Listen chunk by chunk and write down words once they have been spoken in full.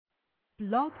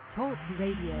Blog Talk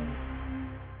Radio.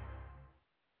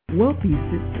 Wealthy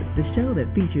Sistas, the show that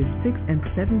features 6- and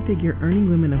 7-figure earning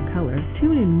women of color.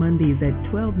 Tune in Mondays at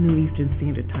 12 noon Eastern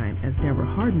Standard Time as Deborah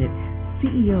Hardnett,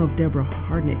 CEO of Deborah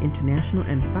Hardnett International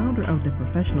and founder of The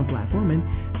Professional Black Woman,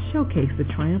 showcase the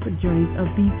triumphant journeys of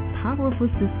these powerful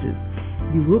sisters.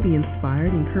 You will be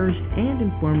inspired, encouraged, and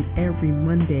informed every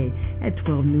Monday at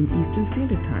 12 noon Eastern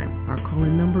Standard Time. Our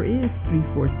call-in number is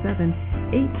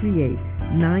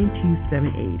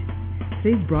 347-838-9278.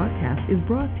 Today's broadcast is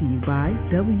brought to you by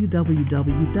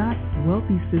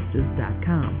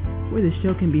www.wealthysisters.com, where the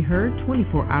show can be heard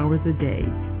 24 hours a day.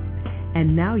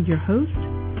 And now your host,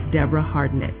 Deborah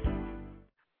Hardnett.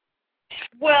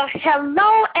 Well,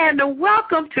 hello and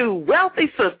welcome to Wealthy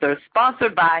Sisters,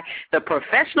 sponsored by The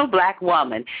Professional Black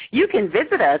Woman. You can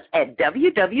visit us at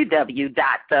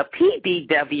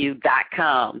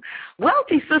www.thepbw.com.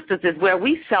 Wealthy Sisters is where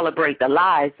we celebrate the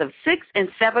lives of 6- and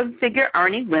 7-figure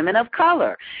earning women of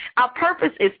color. Our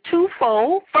purpose is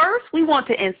twofold. First, we want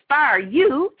to inspire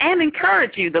you and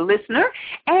encourage you, the listener.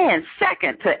 And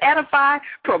second, to edify,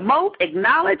 promote,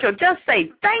 acknowledge, or just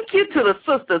say thank you to the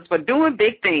sisters for doing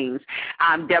big things.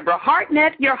 I'm Deborah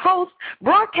Hardnett, your host,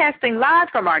 broadcasting live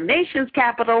from our nation's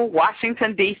capital,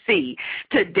 Washington, D.C.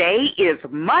 Today is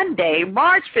Monday,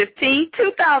 March 15,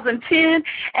 2010,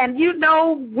 and you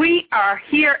know we are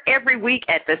here every week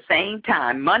at the same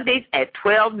time, Mondays at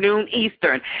 12 noon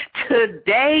Eastern.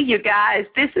 Today, you guys,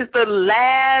 this is the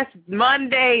last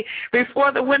Monday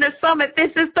before the Winter Summit.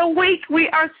 This is the week. We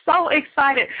are so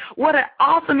excited. What an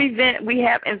awesome event we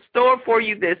have in store for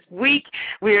you this week.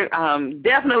 We're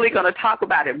definitely going to talk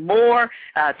about it more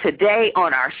today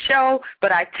on our show,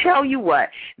 but I tell you what,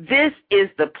 this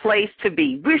is the place to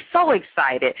be. We're so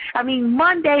excited. I mean,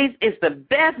 Mondays is the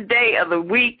best day of the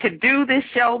week to do this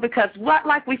show because,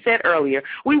 like we said earlier,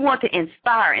 we want to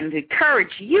inspire and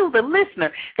encourage you, the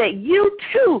listener, that you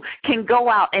too can go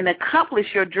out and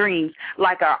accomplish your dreams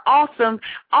like our awesome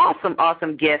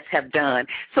guests have done.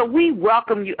 So we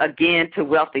welcome you again to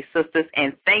Wealthy Sisters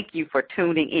and thank you for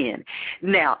tuning in.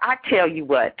 Now, I tell you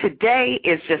what, today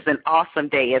is just an awesome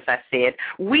day, as I said.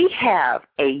 We have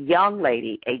a young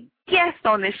lady, a guest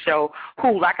on this show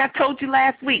who, like I told you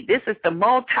last week, this is the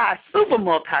super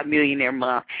multi-millionaire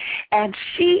month, and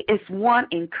she is one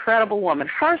incredible woman.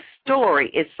 Her story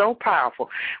is so powerful.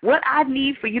 What I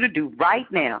need for you to do right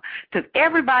now, to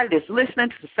everybody that's listening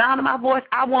to the sound of my voice,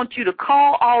 I want you to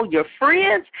call all your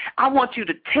friends. I want you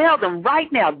to tell them right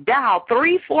now, dial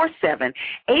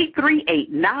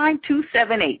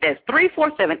 347-838-9278. That's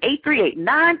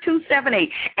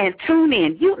 347-838-9278, and tune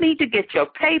in. You need to get your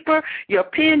paper, your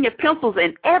pen, your pencils,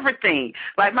 and everything.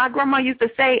 Like my grandma used to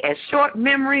say, a short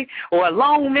memory or a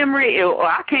long memory, or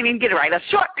I can't even get it right, a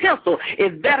short pencil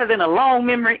is better than a long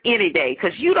memory any day,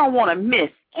 because you don't want to miss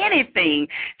anything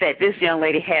that this young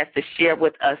lady has to share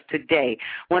with us today.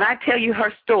 When I tell you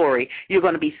her story, you're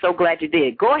going to be so glad you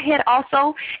did. Go ahead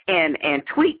also and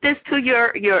tweet this to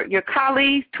your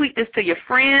colleagues, tweet this to your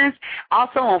friends.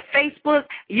 Also on Facebook,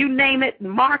 you name it,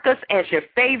 mark us as your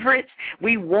favorites.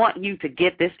 We want you to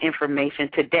get this information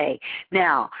today.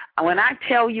 Now, when I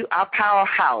tell you our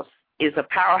powerhouse is a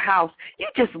powerhouse, you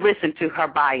just listen to her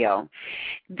bio.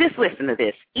 Just listen to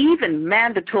this. Even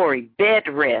mandatory bed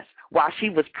rest while she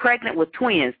was pregnant with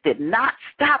twins did not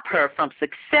stop her from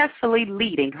successfully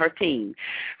leading her team.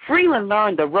 Freeland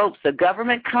learned the ropes of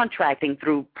government contracting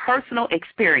through personal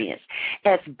experience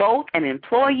as both an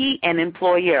employee and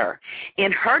employer.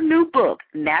 In her new book,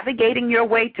 Navigating Your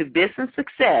Way to Business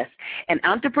Success, An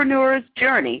Entrepreneur's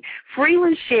Journey,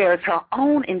 Freeland shares her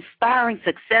own inspiring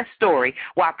success story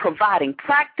while providing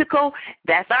practical,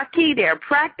 that's our key there,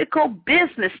 practical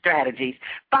business strategies.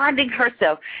 Finding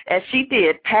herself, as she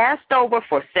did, passed over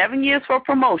for 7 years for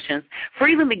promotions,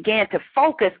 Freeland began to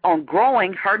focus on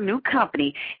growing her new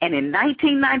company, and in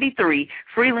 1993,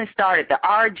 Freeland started the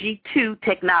RGII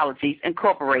Technologies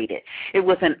Incorporated. It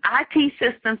was an IT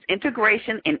systems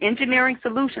integration and engineering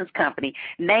solutions company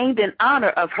named in honor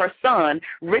of her son,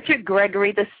 Richard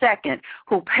Gregory II,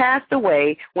 who passed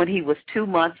away when he was 2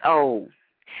 months old.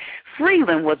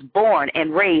 Freeland was born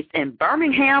and raised in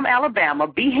Birmingham, Alabama.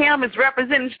 B-Ham is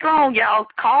representing strong, y'all.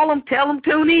 Call them, tell them,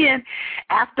 tune in.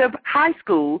 After high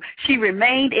school, she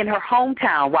remained in her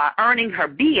hometown while earning her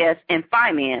B.S. in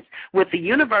finance with the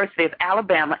University of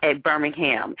Alabama at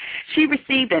Birmingham. She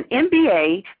received an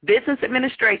MBA, Business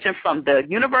Administration, from the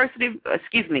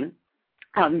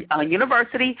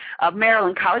University of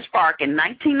Maryland, College Park. In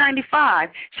 1995,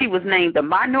 she was named the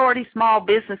Minority Small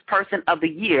Business Person of the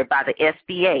Year by the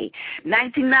SBA.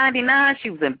 1999, she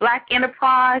was in Black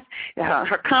Enterprise.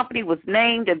 Her company was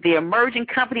named the Emerging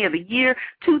Company of the Year.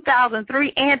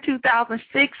 2003 and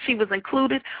 2006, she was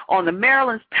included on the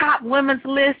Maryland's Top Women's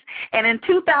List. And in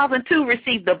 2002,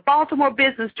 received the Baltimore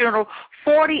Business Journal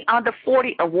 40 Under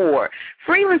 40 Award.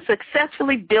 Freeland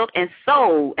successfully built and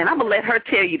sold, and I'm going to let her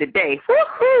tell you today,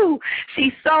 woohoo,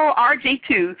 she sold RGII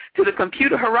to the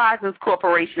Computer Horizons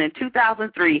Corporation in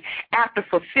 2003 after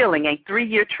fulfilling a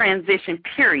 3-year transition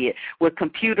period with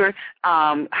Computer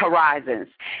Horizons.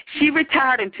 She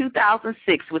retired in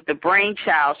 2006 with the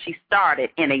brainchild she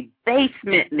started in a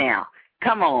basement now.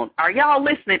 Come on, are y'all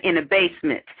listening? In a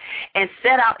basement, and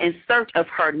set out in search of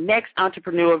her next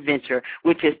entrepreneurial venture,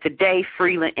 which is today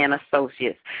Freeland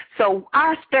Associates. So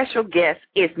our special guest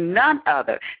is none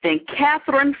other than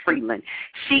Kathryn Freeland.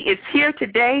 She is here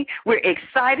today. We're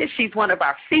excited. She's one of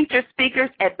our featured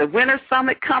speakers at the Winter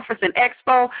Summit Conference and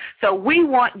Expo. So we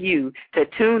want you to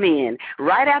tune in.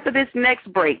 Right after this next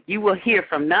break, you will hear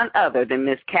from none other than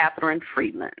Miss Kathryn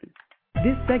Freeland.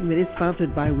 This segment is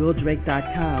sponsored by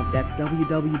WillDrake.com. That's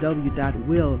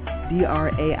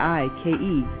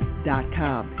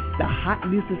www.WillDrake.com. The hot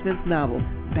new suspense novel,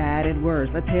 Bad and Worse,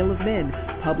 A Tale of Men,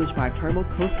 published by Primal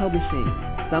Coast Publishing.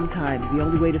 Sometimes the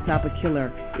only way to stop a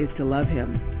killer is to love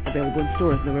him. Available in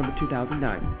stores November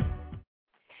 2009.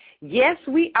 Yes,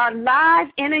 we are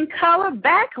live and in color,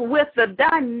 back with the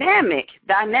dynamic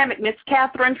Miss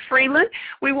Kathryn Freeland.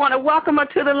 We want to welcome her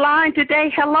to the line today.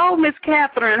 Hello, Miss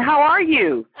Kathryn. How are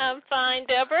you? I'm fine,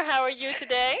 Deborah. How are you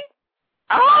today?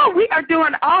 Oh, we are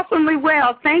doing awesomely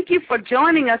well. Thank you for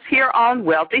joining us here on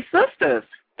Wealthy Sistas.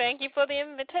 Thank you for the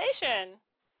invitation.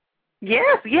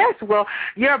 Yes. Well,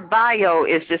 your bio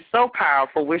is just so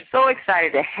powerful. We're so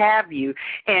excited to have you.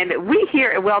 And we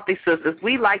here at Wealthy Sistas,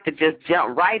 we like to just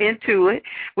jump right into it.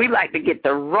 We like to get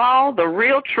the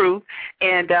real truth,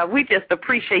 and we just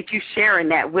appreciate you sharing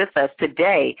that with us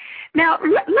today. Now,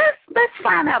 let's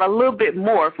find out a little bit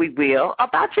more, if we will,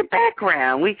 about your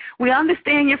background. We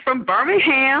understand you're from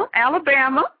Birmingham,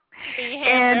 Alabama.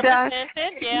 Beham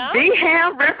represented, yeah.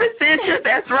 Beham represented,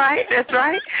 that's right.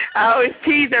 I always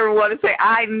tease everyone and say,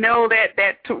 I know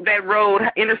that road,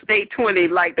 Interstate 20,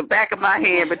 like the back of my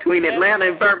hand between Atlanta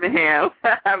and Birmingham.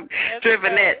 I've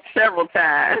driven that several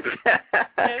times.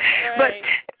 But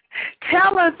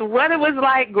tell us what it was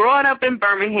like growing up in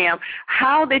Birmingham.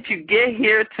 How did you get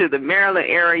here to the Maryland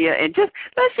area? And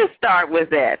let's just start with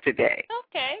that today.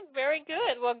 Okay, very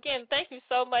good. Well, again, thank you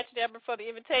so much, Deborah, for the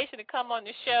invitation to come on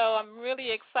the show. I'm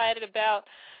really excited about,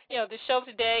 the show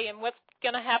today and what's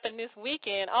going to happen this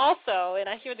weekend also. And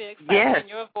I hear the excitement in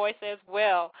your voice as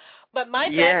well. But my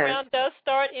background does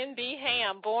start in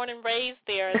Beham, born and raised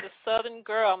there as a Southern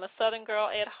girl. I'm a Southern girl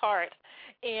at heart.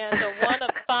 And one of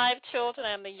 5 children.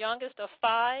 I'm the youngest of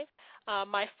 5.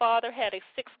 My father had a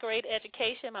 6th grade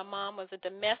education. My mom was a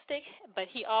domestic, but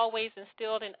he always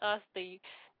instilled in us the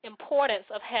importance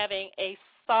of having a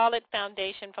solid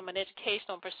foundation from an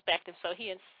educational perspective. So he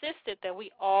insisted that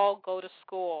we all go to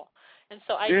school. And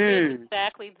so I did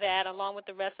exactly that along with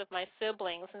the rest of my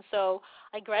siblings. And so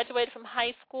I graduated from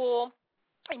high school,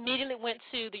 immediately went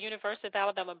to the University of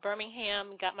Alabama,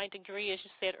 Birmingham, got my degree, as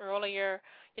you said earlier,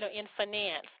 in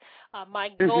finance. My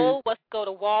goal was to go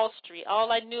to Wall Street.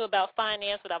 All I knew about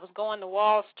finance was I was going to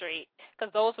Wall Street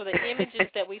because those were the images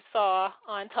that we saw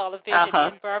on television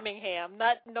in Birmingham.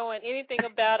 Not knowing anything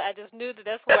about it, I just knew that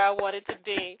that's where I wanted to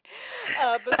be.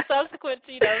 But subsequent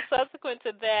to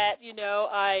that,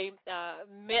 I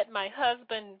met my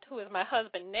husband, who is my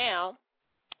husband now,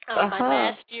 my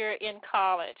last year in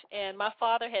college. And my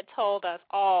father had told us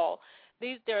all,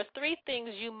 there are 3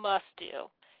 things you must do.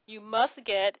 You must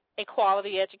get a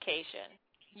quality education.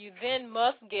 You then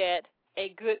must get a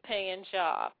good-paying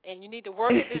job. And you need to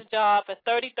work at this job for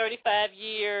 30, 35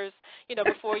 years,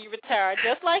 before you retire,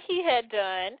 just like he had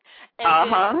done.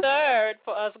 And then third,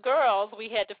 for us girls, we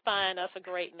had to find us a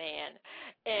great man.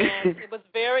 And it was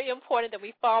very important that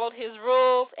we followed his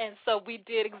rules, and so we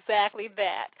did exactly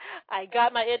that. I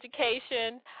got my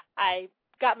education. I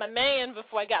got my man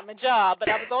before I got my job, but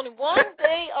I was only one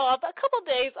day off, a couple of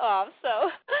days off.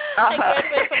 So I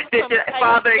graduated from Did your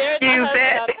father excuse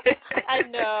that? I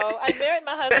know. I married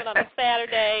my husband on a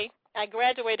Saturday. I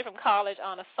graduated from college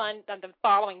on the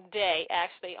following day,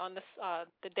 actually, on the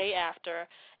day after,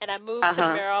 and I moved to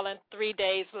Maryland 3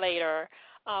 days later,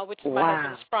 which my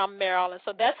husband is from Maryland.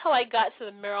 So that's how I got to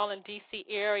the Maryland, D.C.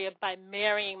 area, by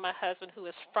marrying my husband, who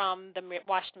is from the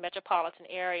Washington metropolitan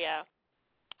area.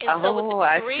 And so with the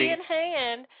degree in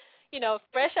hand,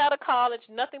 fresh out of college,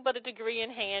 nothing but a degree in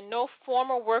hand, no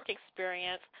formal work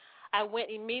experience, I went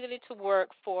immediately to work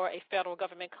for a federal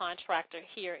government contractor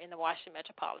here in the Washington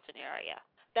metropolitan area.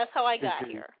 That's how I got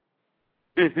here.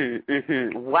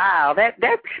 Wow,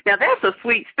 now that's a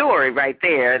sweet story right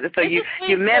there. So you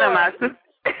met him,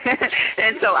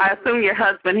 and so I assume your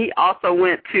husband, he also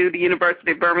went to the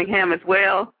University of Birmingham as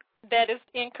well. That is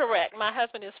incorrect. My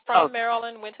husband is from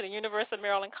Maryland, went to the University of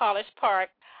Maryland, College Park.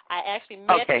 I actually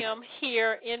met him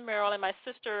here in Maryland. My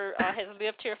sister has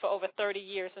lived here for over 30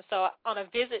 years, and so on a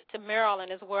visit to Maryland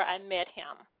is where I met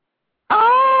him.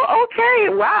 Oh, okay.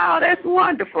 Wow, that's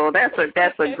wonderful. That's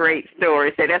a great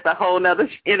story. So that's a whole nother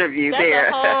interview there.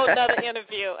 That's a whole other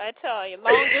interview, I tell you.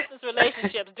 Long-distance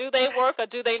relationships, do they work or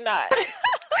do they not?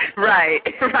 Right.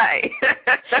 They do.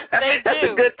 That's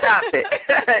a good topic.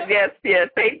 Yes,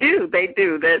 they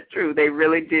do. That's true. They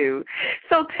really do.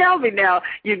 So tell me now,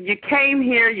 you came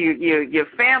here, your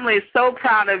family is so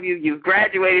proud of you. You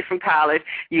graduated from college.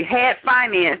 You had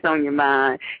finance on your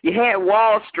mind. You had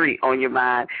Wall Street on your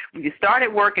mind. You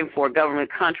started working for a government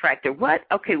contractor. What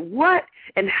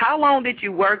and how long did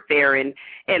you work there, and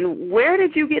where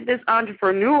did you get this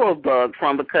entrepreneurial bug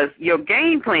from? Because your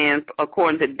game plan,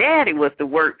 according to Daddy, was to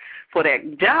work for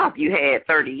that job you had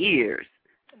 30 years.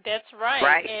 That's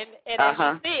right. And as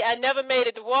you see, I never made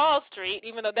it to Wall Street,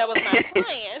 even though that was my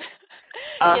plan.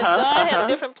 God had a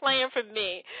different plan for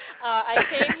me. I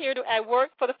came here I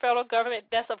worked for the federal government.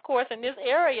 That's, of course, in this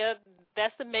area,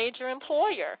 that's the major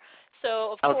employer.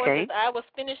 So, of course, as I was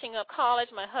finishing up college,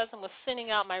 my husband was sending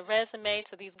out my resume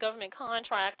to these government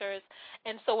contractors.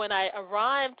 And so when I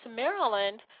arrived to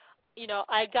Maryland,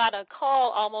 I got a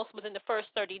call almost within the first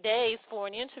 30 days for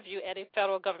an interview at a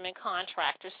federal government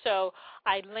contractor. So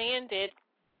I landed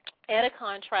at a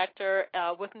contractor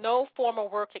with no formal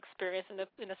work experience. And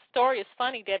the story is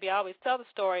funny, Debbie. I always tell the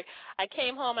story. I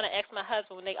came home and I asked my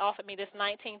husband when they offered me this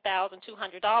 $19,200,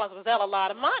 was that a lot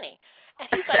of money? And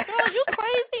he's like, girl, you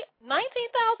crazy?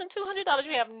 $19,200.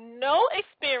 You have no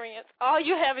experience. All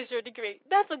you have is your degree.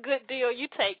 That's a good deal. You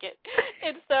take it.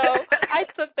 And so I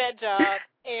took that job,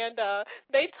 and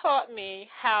they taught me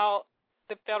how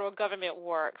the federal government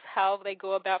works, how they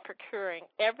go about procuring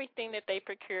everything that they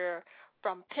procure,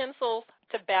 from pencils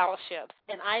to battleships,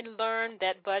 and I learned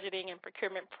that budgeting and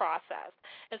procurement process.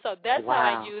 And so that's how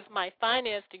I used my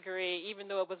finance degree, even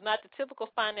though it was not the typical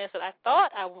finance that I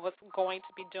thought I was going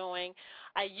to be doing.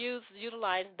 I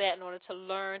utilized that in order to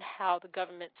learn how the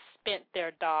government spent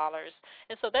their dollars.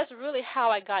 And so that's really how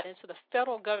I got into the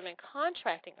federal government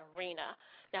contracting arena.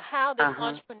 Now, how this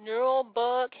entrepreneurial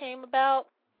bug came about,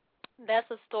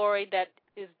 that's a story that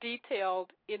is detailed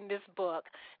in this book,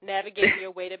 Navigating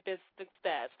Your Way to Business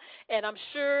Success. And I'm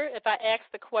sure if I ask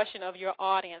the question of your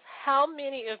audience, how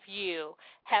many of you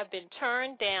have been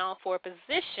turned down for a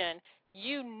position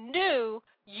you knew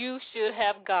you should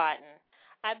have gotten?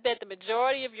 I bet the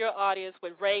majority of your audience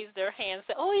would raise their hand and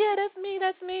say, oh, yeah,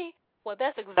 that's me. Well,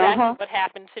 that's exactly what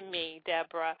happened to me,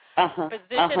 Deborah. A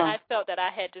position I felt that I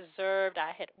had deserved,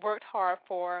 I had worked hard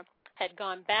for, had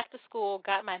gone back to school,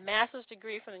 got my master's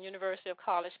degree from the University of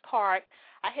College Park.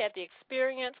 I had the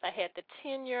experience, I had the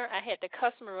tenure, I had the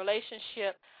customer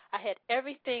relationship, I had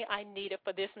everything I needed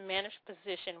for this managed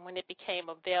position when it became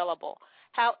available.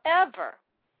 However,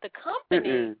 the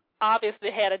company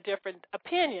obviously had a different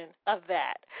opinion of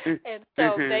that. And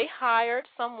so they hired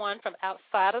someone from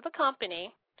outside of the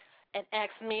company and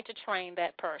asked me to train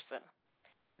that person.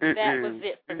 That was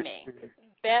it for me.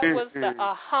 That was the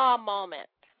aha moment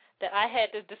that I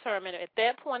had to determine at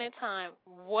that point in time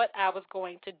what I was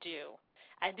going to do.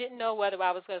 I didn't know whether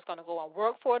I was just going to go and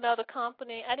work for another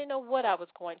company. I didn't know what I was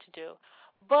going to do.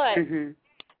 But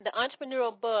the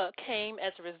entrepreneurial bug came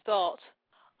as a result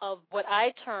of what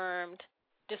I termed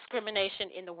discrimination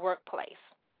in the workplace,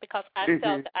 because I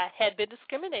felt that I had been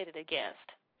discriminated against,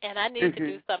 and I needed to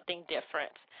do something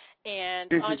different.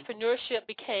 And entrepreneurship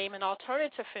became an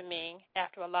alternative for me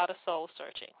after a lot of soul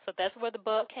searching. So that's where the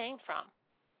bug came from.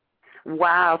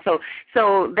 Wow,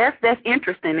 so that's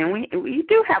interesting, and we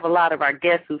do have a lot of our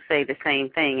guests who say the same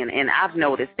thing, and I've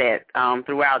noticed that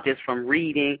throughout, just from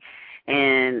reading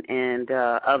and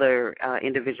other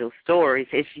individual stories.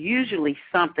 It's usually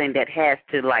something that has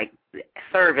to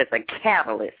serve as a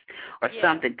catalyst or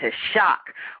something to shock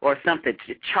or something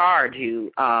to charge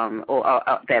you or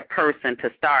that person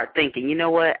to start thinking, you know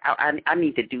what, I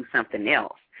need to do something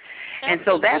else. And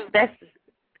so that's.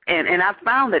 And I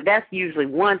found that that's usually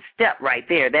one step right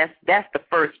there. That's the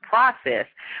first process.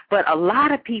 But a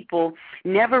lot of people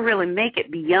never really make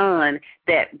it beyond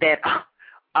that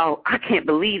oh, I can't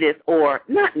believe this, or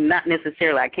not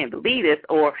necessarily I can't believe this,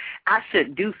 or I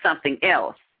should do something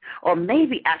else, or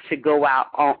maybe I should go out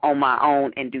on my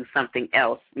own and do something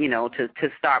else, to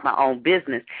start my own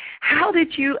business. How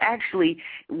did you actually,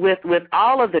 with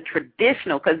all of the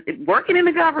traditional, because working in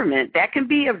the government, that can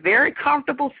be a very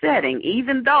comfortable setting,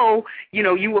 even though,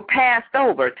 you were passed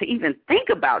over, to even think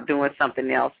about doing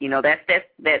something else, that's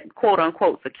that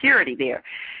quote-unquote security there.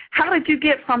 How did you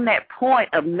get from that point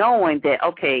of knowing that,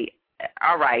 okay,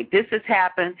 all right, this has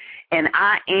happened, and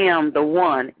I am the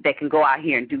one that can go out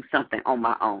here and do something on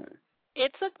my own?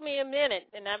 It took me a minute,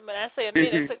 and when I say a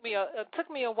minute, it took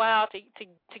me a while to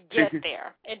get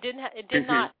there. It did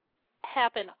not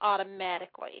happen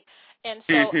automatically, and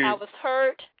so I was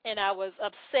hurt and I was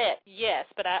upset, yes,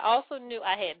 but I also knew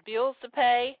I had bills to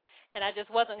pay, and I just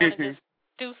wasn't going to just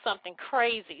do something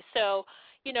crazy. So,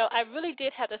 I really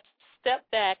did have to step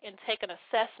back and take an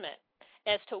assessment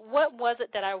as to what was it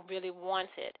that I really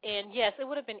wanted. And, yes, it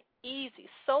would have been easy,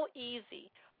 so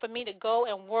easy, for me to go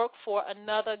and work for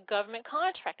another government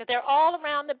contractor. They're all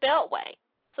around the Beltway.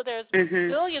 So there's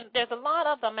billions, there's a lot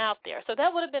of them out there. So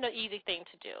that would have been an easy thing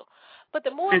to do. But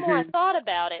the more and more I thought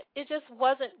about it, it just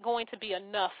wasn't going to be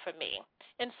enough for me.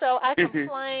 And so I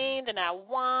complained and I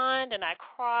whined and I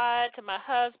cried to my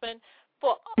husband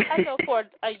for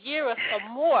a year or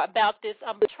more about this.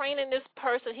 I'm training this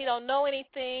person. He don't know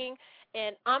anything.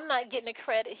 And I'm not getting the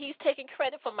credit. He's taking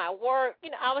credit for my work.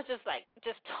 I was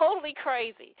just totally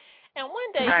crazy. And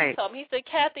one day he told me, he said,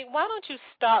 Kathy, why don't you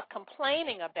stop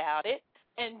complaining about it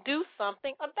and do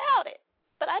something about it?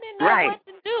 But I didn't know what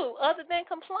to do other than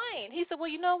complain. He said, well,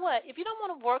 you know what? If you don't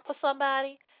want to work for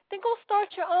somebody, then go start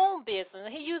your own business.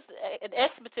 And he used an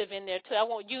expletive in there, too. I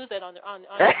won't use it on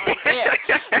air.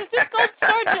 Just go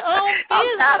start your own business.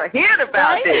 I'm tired of hearing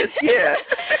about this, yeah.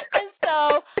 And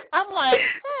so I'm like,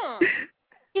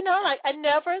 I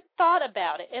never thought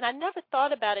about it. And I never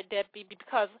thought about it, Debbie,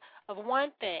 because of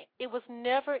one thing. It was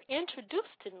never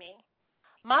introduced to me.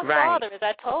 My father, as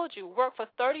I told you, worked for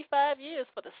 35 years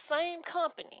for the same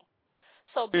company.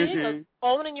 So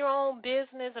owning your own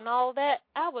business and all that,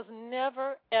 I was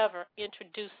never, ever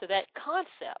introduced to that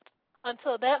concept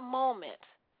until that moment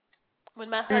when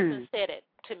my husband said it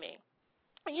to me.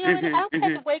 And I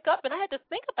had to wake up and I had to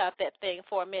think about that thing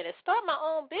for a minute. Start my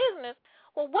own business.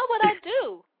 Well, what would I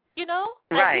do?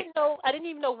 I didn't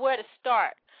even know where to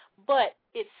start, but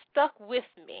it stuck with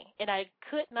me, and I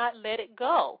could not let it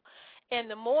go. And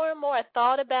the more and more I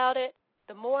thought about it,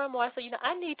 the more and more I said,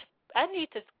 I need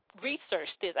to research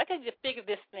this. I got to figure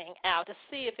this thing out to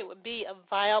see if it would be a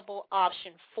viable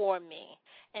option for me.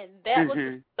 And that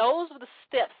those were the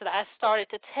steps that I started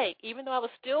to take. Even though I was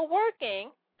still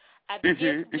working, I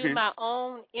began to do my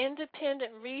own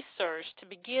independent research to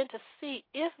begin to see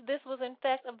if this was, in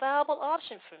fact, a viable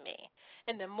option for me.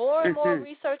 And the more and more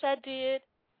research I did,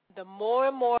 the more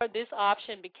and more this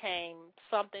option became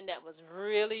something that was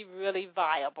really, really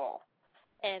viable.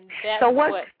 And that's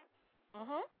what...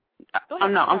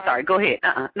 I'm sorry. Go ahead.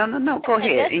 No. Go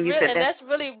ahead. And that's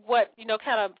really what,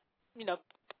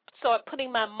 started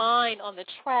putting my mind on the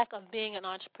track of being an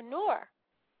entrepreneur.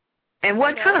 And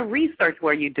what kind of research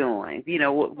were you doing?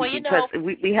 Because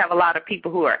we have a lot of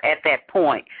people who are at that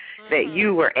point that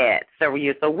you were at several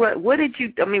years. So what did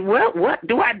you? What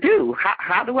do I do?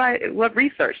 What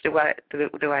research do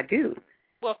I do?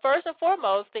 Well, first and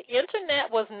foremost, the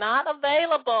internet was not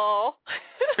available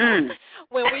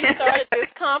when we started this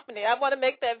company. I want to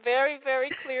make that very, very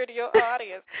clear to your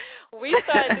audience. We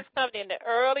started this company in the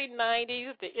early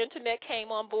 90s. The internet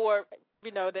came on board,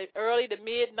 the early to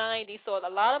mid-90s. So a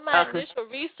lot of my initial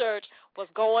research was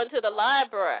going to the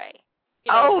library.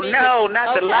 Not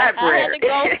the library. I had to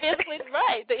go physically,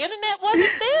 right. The internet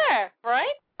wasn't there,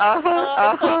 right? So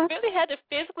I really had to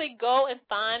physically go and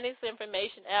find this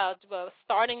information out. Well,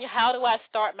 how do I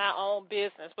start my own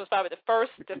business was probably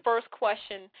the first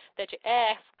question that you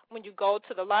ask when you go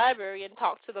to the library and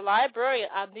talk to the librarian.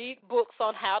 I need books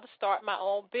on how to start my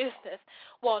own business.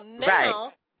 Well,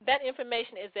 now that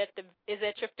information is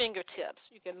at your fingertips.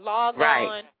 You can log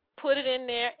on, put it in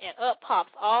there, and up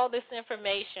pops all this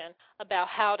information about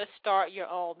how to start your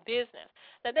own business.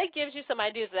 Now, that gives you some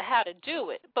ideas of how to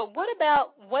do it, but what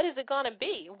is it going to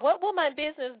be? What will my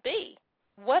business be?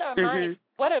 What are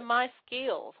my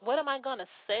skills? What am I going to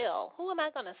sell? Who am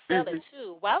I going to sell it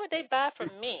to? Why would they buy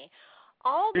from me?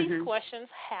 All these questions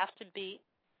have to be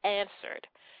answered.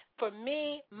 For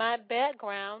me, my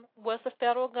background was the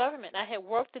federal government. I had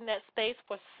worked in that space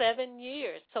for 7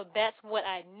 years, so that's what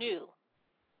I knew.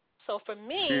 So for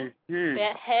me,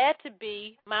 that had to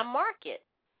be my market.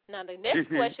 Now, the next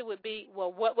question would be,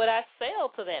 well, what would I sell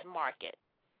to that market?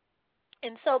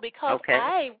 And so because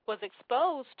I was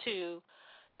exposed to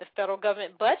the federal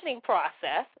government budgeting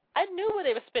process, I knew where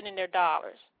they were spending their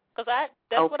dollars. because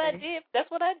that's what I did.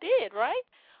 That's what I did, right?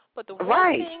 But the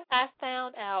one thing I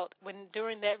found out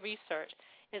during that research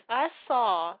is I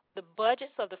saw the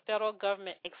budgets of the federal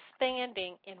government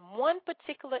expanding in one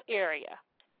particular area,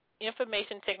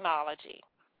 information technology.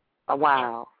 Oh,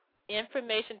 wow.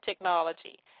 Information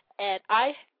technology. And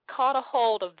I caught a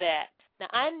hold of that. Now,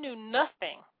 I knew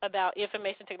nothing about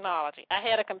information technology. I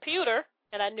had a computer,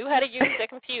 and I knew how to use the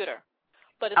computer.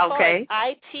 But as far as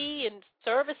IT and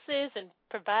services and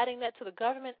providing that to the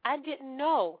government, I didn't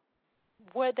know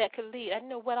where that could lead. I didn't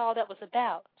know what all that was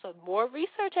about. So more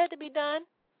research had to be done,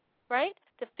 right,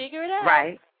 to figure it out.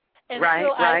 Right. And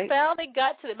so I finally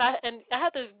got to and I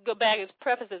have to go back and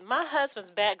preface this. My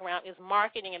husband's background is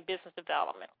marketing and business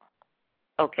development.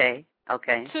 Okay.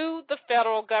 To the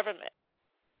federal government.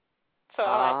 So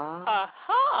I'm like,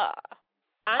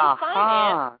 I'm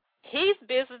finance. He's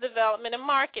business development and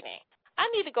marketing. I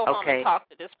need to go home and talk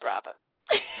to this brother.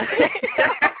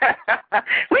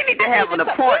 We need to have an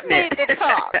appointment. We need to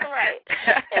talk, right?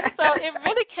 And so it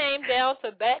really came down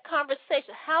to that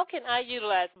conversation. How can I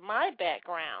utilize my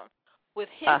background with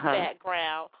his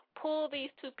background, pull these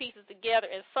two pieces together,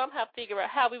 and somehow figure out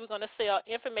how we were going to sell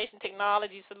information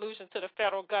technology solutions to the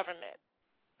federal government?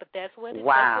 But that's what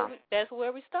that's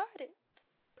where we started.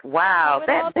 Wow,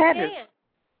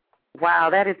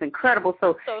 that is incredible.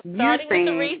 So starting with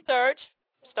the research,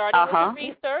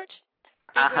 figuring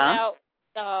out,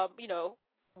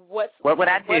 what would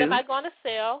I do? What am I going to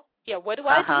sell? Yeah, what do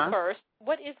I do first?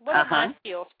 What are my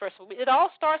skills first? It all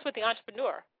starts with the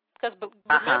entrepreneur. Because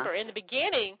remember, in the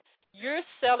beginning, you're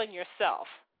selling yourself.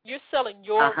 You're selling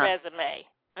your resume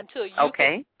until you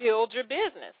can build your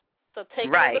business. So take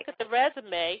a look at the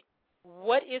resume.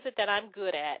 What is it that I'm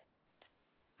good at?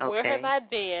 Where have I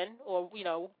been? Or,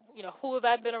 who have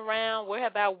I been around? Where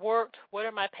have I worked? What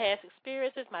are my past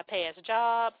experiences, my past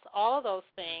jobs, all of those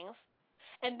things.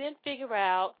 And then figure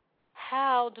out,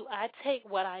 how do I take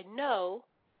what I know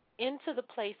into the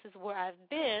places where I've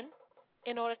been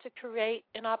in order to create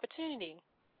an opportunity.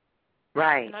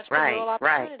 An entrepreneurial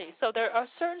opportunity. So there are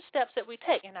certain steps that we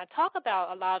take, and I talk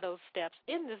about a lot of those steps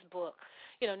in this book,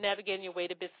 navigating your way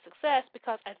to business success,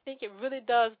 because I think it really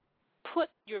does put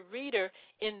your reader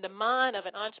in the mind of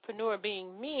an entrepreneur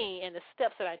being me and the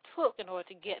steps that I took in order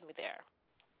to get me there.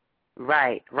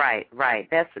 Right.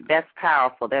 That's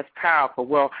powerful.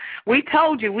 Well, we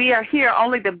told you we are here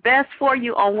only the best for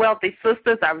you on Wealthy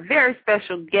Sistas. Our very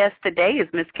special guest today is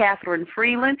Miss Kathryn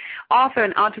Freeland, author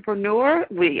and entrepreneur.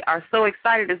 We are so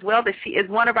excited as well that she is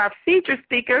one of our featured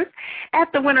speakers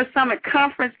at the Winter Summit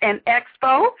Conference and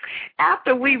Expo.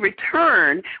 After we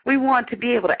return, we want to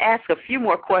be able to ask a few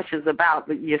more questions about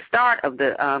your start of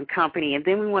the company, and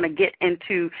then we want to get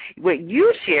into what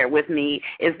you share with me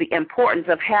is the importance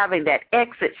of having that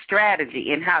exit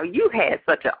strategy and how you had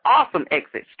such an awesome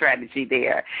exit strategy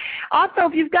there. Also,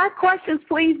 if you've got questions,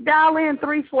 please dial in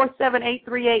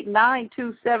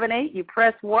 347-838-9278. You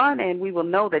press 1, and we will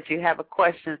know that you have a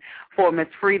question for Ms.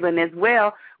 Freeland as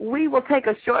well. We will take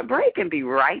a short break and be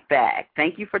right back.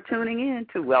 Thank you for tuning in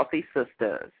to Wealthy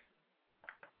Sistas.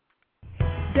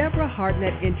 Deborah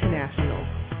Hartnett International,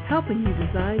 helping you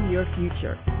design your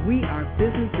future. We are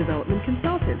business development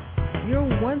consultants, your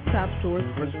one-stop source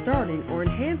for starting or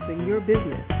enhancing your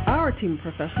business. Our team of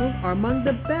professionals are among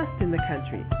the best in the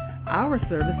country. Our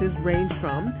services range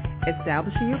from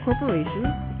establishing your corporation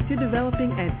to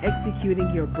developing and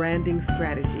executing your branding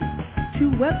strategy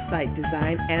to website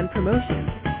design and promotion.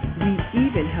 We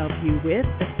even help you with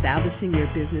establishing your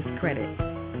business credit.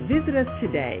 Visit us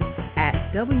today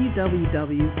at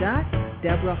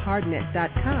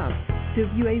www.deborahhartnett.com to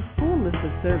view a full list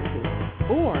of services,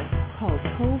 or call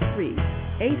toll-free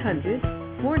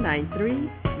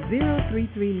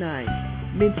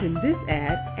 800-493-0339. Mention this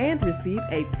ad and receive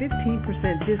a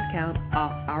 15% discount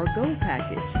off our Gold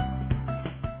package.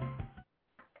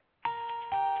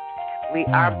 We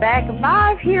are back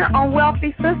live here on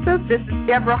Wealthy Sistas. This is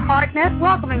Deborah Hartnett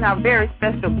welcoming our very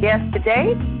special guest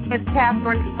today, Ms.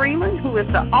 Kathryn Freeland, who is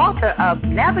the author of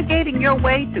Navigating Your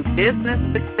Way to Business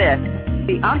Success,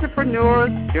 The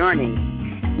Entrepreneur's Journey.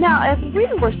 Now, as we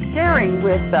were sharing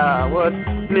with,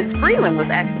 Ms. Freeland was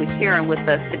actually sharing with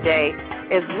us today,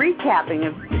 is recapping.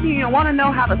 If you want to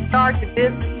know how to start your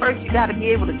business, first you got to be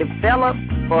able to develop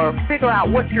or figure out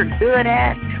what you're good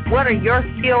at, what are your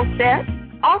skill sets.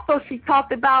 Also, she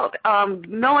talked about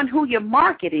knowing who your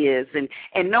market is and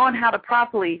knowing how to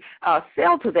properly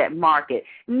sell to that market.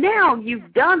 Now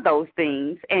you've done those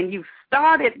things and you've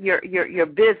started your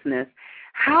business.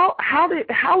 how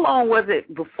long was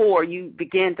it before you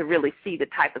began to really see the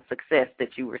type of success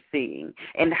that you were seeing?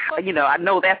 And I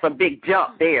know that's a big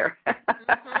jump there.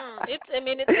 It's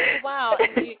a while,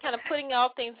 and you're kind of putting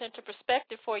all things into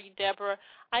perspective for you, Deborah.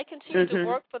 I continued to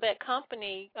work for that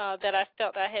company that I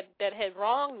felt that had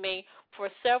wronged me for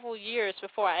several years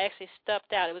before I actually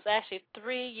stepped out. It was actually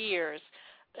 3 years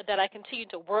that I continued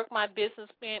to work my business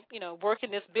plan,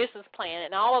 working this business plan,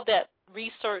 and all of that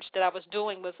research that I was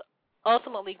doing was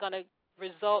ultimately going to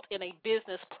result in a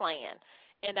business plan.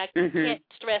 And I can't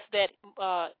stress that,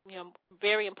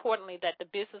 very importantly, that the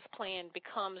business plan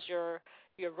becomes your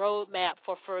roadmap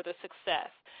for further success.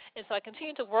 And so I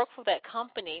continued to work for that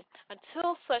company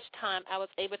until such time I was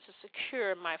able to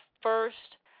secure my first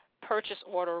purchase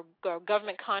order, or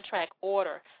government contract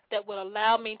order, that would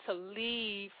allow me to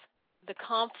leave the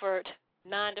comfort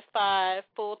 9-to-5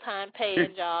 full-time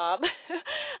paying job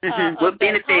with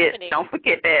benefits. Don't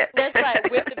forget that. That's right,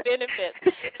 with the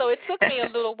benefits. So it took me a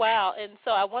little while, and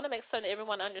so I want to make sure that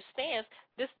everyone understands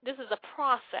this is a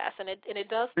process, and it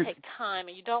does take time,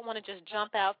 and you don't want to just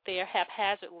jump out there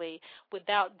haphazardly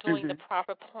without doing the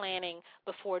proper planning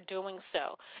before doing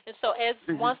so. And so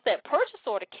once that purchase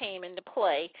order came into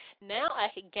play, now I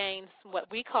could gain what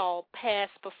we call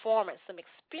past performance, some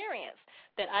experience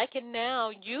that I can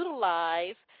now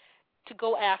utilize to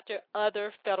go after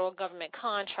other federal government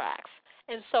contracts.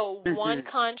 And so one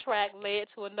contract led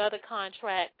to another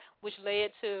contract, which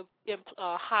led to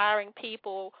hiring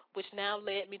people, which now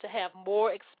led me to have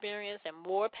more experience and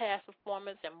more past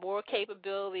performance and more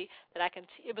capability that I can.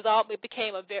 It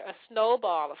became a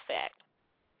snowball effect,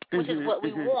 which is what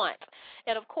we want.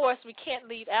 And, of course, we can't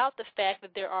leave out the fact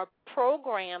that there are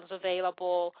programs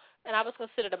available, and I was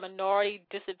considered a minority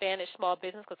disadvantaged small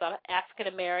business because I'm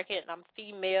African-American and I'm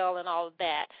female and all of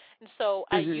that. And so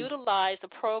I utilized a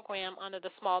program under the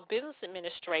Small Business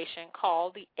Administration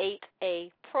called the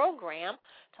 8A program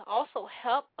to also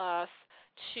help us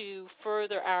to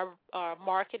further our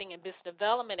marketing and business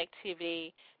development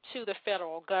activity to the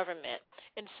federal government.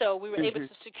 And so we were able to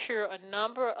secure a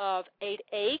number of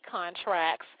 8A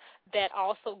contracts that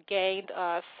also gained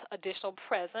us additional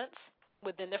presence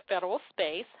within the federal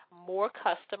space, more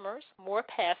customers, more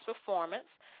past performance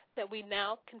that we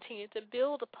now continue to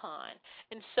build upon.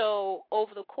 And so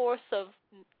over the course of,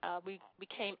 we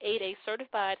became 8A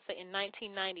certified in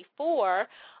 1994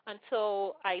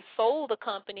 until I sold the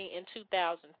company in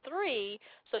 2003.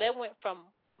 So that went from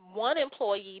one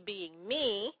employee being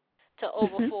me to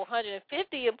over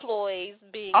 450 employees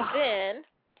being then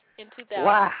in 2003.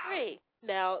 Wow.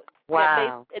 Now,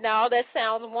 wow. That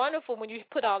sounds wonderful when you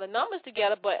put all the numbers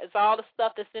together, but it's all the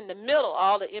stuff that's in the middle,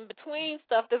 all the in-between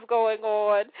stuff that's going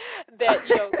on that,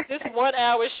 this 1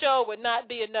 hour show would not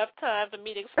be enough time for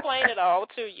me to explain it all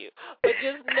to you. But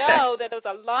just know that there's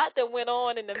a lot that went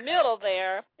on in the middle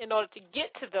there in order to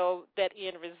get to that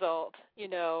end result,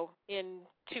 in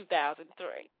 2003.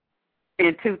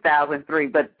 In 2003,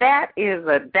 but that is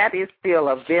still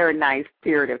a very nice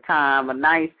period of time,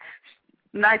 nice,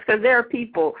 because there are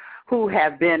people who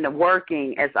have been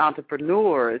working as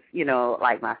entrepreneurs,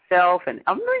 like myself and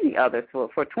many others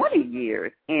for 20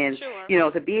 years. And,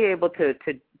 to be able to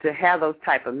have those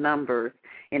type of numbers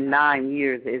in 9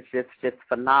 years is just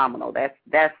phenomenal.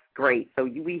 That's great. So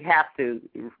we have to,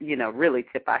 really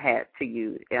tip our hat to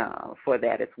you for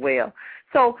that as well.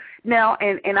 So now,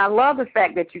 and I love the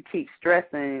fact that you keep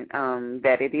stressing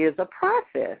that it is a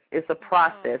process. It's a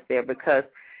process there because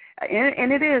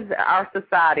and it is our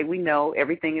society. We know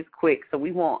everything is quick, so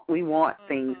we want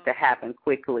things to happen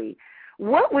quickly.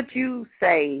 What would you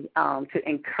say to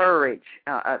encourage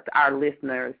our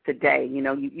listeners today?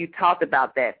 You talked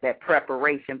about that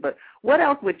preparation, but what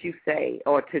else would you say,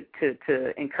 or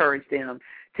to encourage them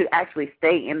to actually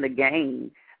stay in the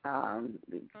game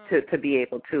to be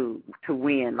able to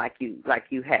win like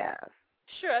you have?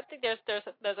 Sure. I think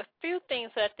there's a few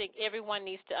things that I think everyone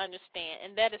needs to understand,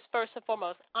 and that is first and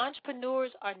foremost,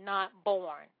 entrepreneurs are not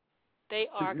born. They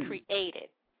are created.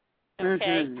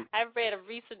 Okay? I read a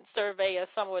recent survey of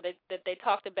somewhere that they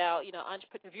talked about,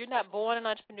 if you're not born an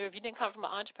entrepreneur, if you didn't come from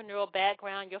an entrepreneurial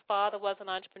background, your father was an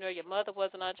entrepreneur, your mother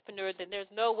was an entrepreneur, then there's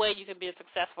no way you can be a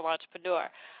successful entrepreneur.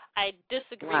 I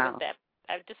disagree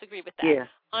with that. Yeah.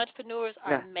 Entrepreneurs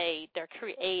are made. They're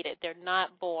created. They're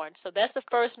not born. So that's the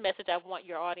first message I want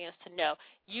your audience to know.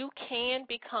 You can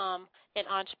become an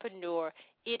entrepreneur.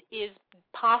 It is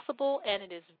possible, and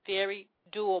it is very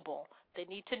doable. They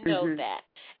need to know that.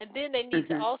 And then they need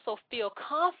to also feel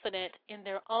confident in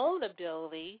their own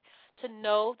ability to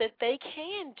know that they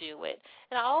can do it.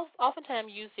 And I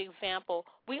oftentimes use the example,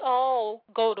 we all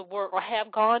go to work or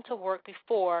have gone to work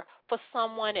before for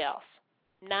someone else.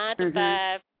 9 to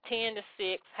 5, 10 to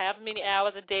 6, however many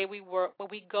hours a day we work,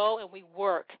 but we go and we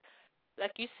work,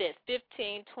 like you said,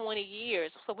 15, 20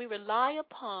 years. So we rely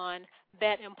upon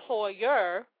that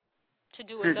employer to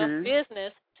do enough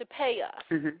business to pay us.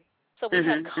 So we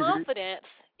have confidence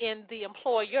in the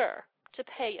employer to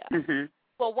pay us.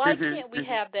 Well, why can't we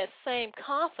have that same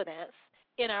confidence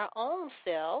in our own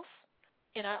selves,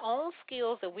 in our own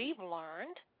skills that we've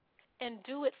learned, and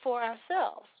do it for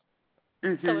ourselves?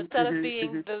 So instead of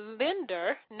being the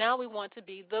lender, now we want to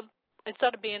be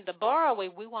instead of being the borrower,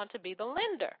 we want to be the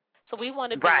lender. So we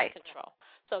want to be in control.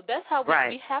 So that's how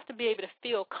we have to be able to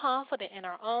feel confident in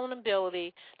our own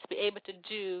ability to be able to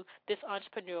do this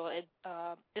entrepreneurial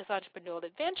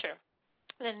adventure.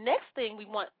 And the next thing we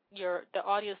want the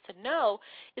audience to know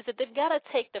is that they've got to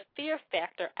take the fear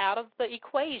factor out of the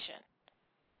equation.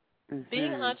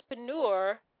 Being an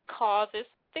entrepreneur causes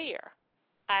fear.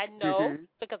 I know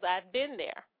because I've been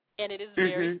there, and it is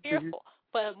very fearful.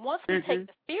 But once we take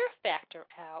the fear factor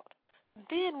out,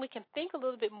 then we can think a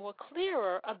little bit more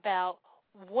clearer about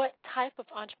what type of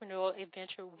entrepreneurial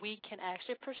adventure we can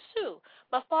actually pursue.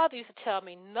 My father used to tell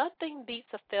me, nothing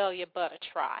beats a failure but a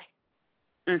try.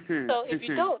 So if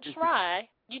you don't try,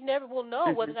 you never will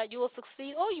know whether or not you will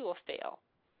succeed or you will fail.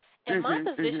 And my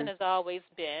position has always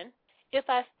been, if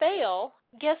I fail,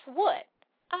 guess what?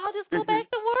 I'll just go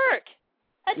back to work.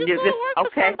 I just go to work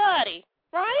for somebody,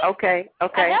 right? Okay. I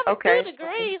have 2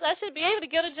 degrees. I should be able to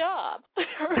get a job.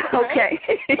 Right?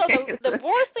 So the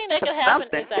worst thing that could happen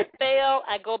is I fail,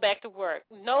 I go back to work.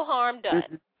 No harm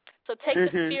done. So take the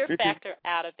fear factor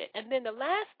out of it. And then the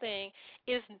last thing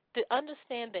is to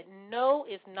understand that no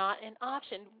is not an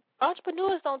option.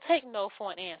 Entrepreneurs don't take no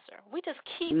for an answer. We just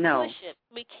keep pushing.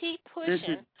 We keep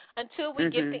pushing until we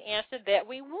get the answer that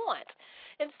we want.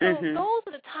 And so those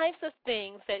are the types of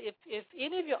things that if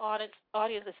any of your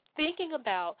audience is thinking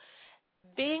about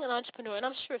being an entrepreneur, and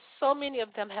I'm sure so many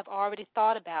of them have already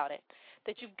thought about it,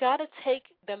 that you've got to take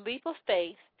the leap of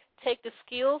faith, take the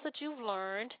skills that you've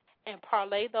learned, and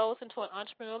parlay those into an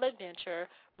entrepreneurial adventure,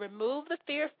 remove the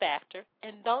fear factor,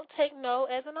 and don't take no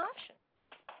as an option.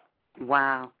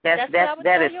 Wow. That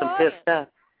is some good stuff.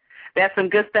 That's some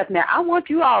good stuff. Now, I want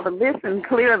you all to listen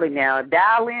clearly now.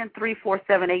 Dial in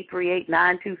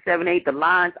 347-838-9278. The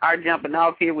lines are jumping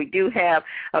off here. We do have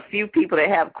a few people that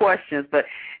have questions, but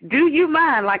do you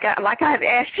mind, like I've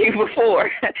asked you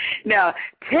before, now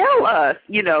tell us,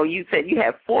 you said you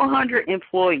have 400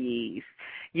 employees.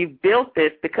 You built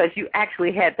this because you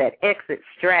actually had that exit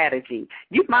strategy.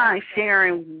 You mind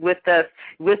sharing with us,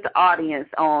 with the audience,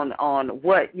 on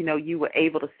what, you were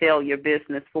able to sell your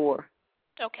business for?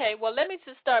 Okay, well, let me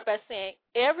just start by saying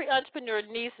every entrepreneur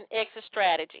needs an exit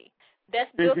strategy. That's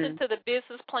built into the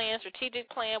business plan, strategic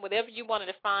plan, whatever you want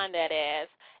to define that as,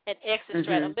 an exit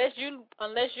strategy.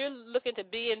 Unless you're looking to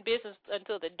be in business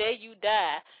until the day you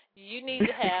die, you need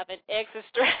to have an exit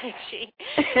strategy.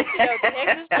 The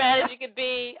exit strategy could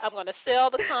be, I'm going to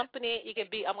sell the company. It could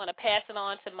be, I'm going to pass it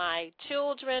on to my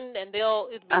children, and it'll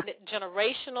be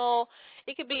generational.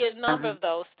 It could be a number of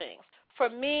those things. For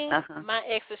me, my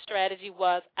exit strategy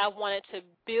was I wanted to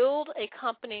build a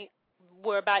company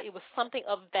whereby it was something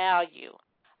of value.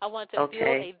 I wanted to build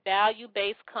a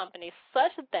value-based company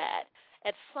such that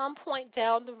at some point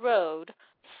down the road,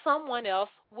 someone else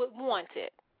would want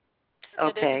it.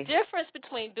 So there's a difference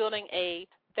between building a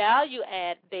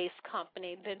value-add-based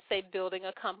company than, say, building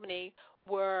a company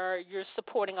where you're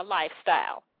supporting a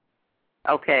lifestyle.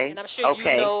 And I'm sure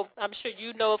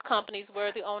you know of companies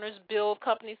where the owners build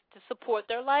companies to support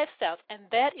their lifestyles, and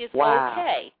that is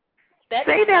okay.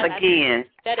 Say that again.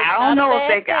 I don't know if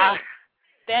they got.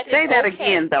 Say that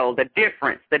again, though. The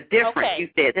difference. You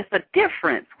said it's a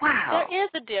difference. Wow. There is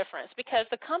a difference because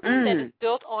the company that is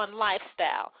built on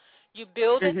lifestyle, you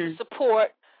build it to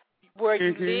support where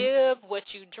you live, what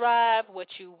you drive, what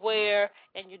you wear,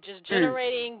 and you're just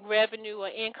generating revenue or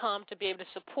income to be able to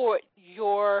support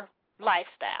your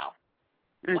lifestyle,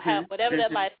 whatever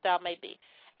that lifestyle may be.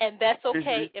 And that's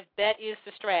okay if that is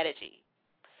the strategy.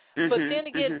 But then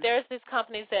again, there's these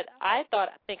companies that I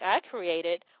think I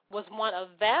created was one of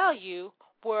value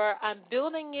where I'm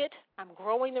building it, I'm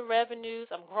growing the revenues,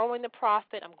 I'm growing the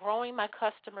profit, I'm growing my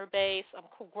customer base, I'm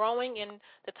growing in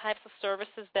the types of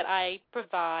services that I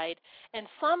provide, and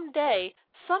someday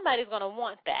somebody's going to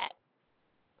want that.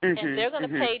 And they're going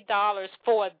to pay dollars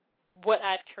for what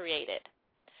I've created.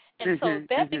 And so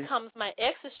that becomes my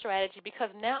exit strategy because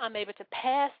now I'm able to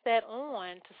pass that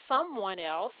on to someone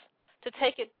else to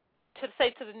take it to,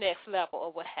 say, to the next level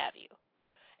or what have you.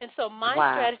 And so my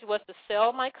strategy was to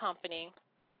sell my company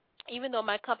even though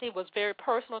my company was very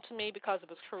personal to me because it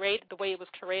was created the way it was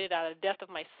created out of the death of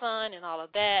my son and all of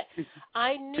that,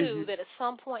 I knew that at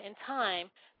some point in time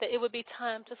that it would be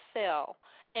time to sell.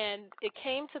 And it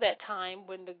came to that time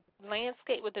when the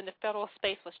landscape within the federal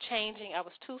space was changing. I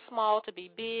was too small to be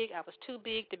big. I was too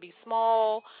big to be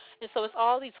small. And so it's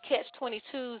all these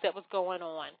catch-22s that was going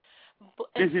on.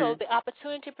 And so the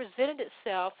opportunity presented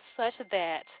itself such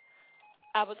that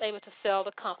I was able to sell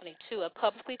the company to a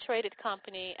publicly traded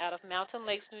company out of Mountain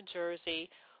Lakes, New Jersey,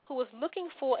 who was looking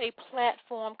for a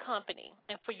platform company.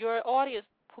 And for your audience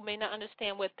who may not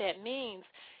understand what that means,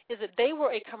 is that they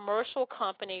were a commercial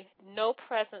company, no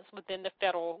presence within the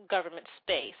federal government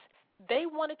space. They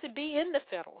wanted to be in the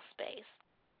federal space.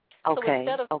 So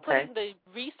instead of putting the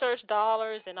research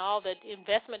dollars and all the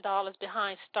investment dollars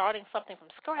behind starting something from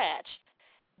scratch,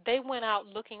 they went out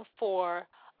looking for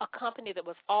a company that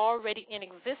was already in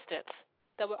existence,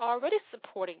 that were already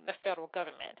supporting the federal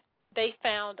government. They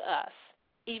found us,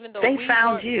 even though they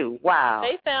found you. Wow.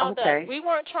 They found us. We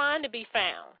weren't trying to be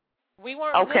found. We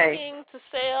weren't looking to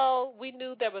sell. We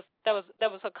knew that was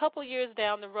a couple years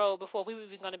down the road before we were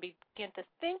even going to begin to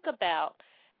think about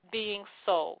being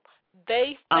sold.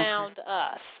 They found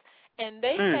us, and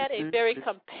they had a very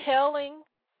compelling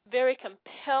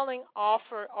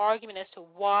argument as to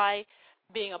why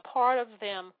being a part of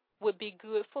them would be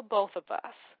good for both of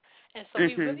us. And so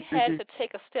we really had to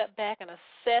take a step back and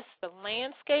assess the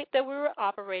landscape that we were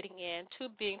operating in,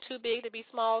 being too big to be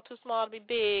small, too small to be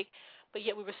big, but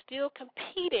yet we were still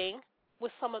competing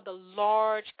with some of the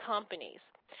large companies.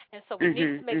 And so we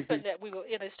needed to make certain that we were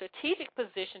in a strategic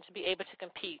position to be able to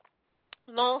compete.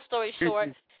 Long story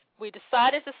short, we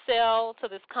decided to sell to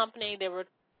this company. There were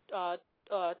 $260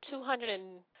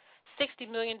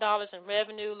 million in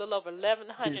revenue, a little over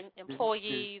 1,100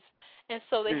 employees. And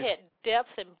so they had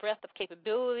depth and breadth of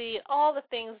capability, all the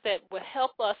things that would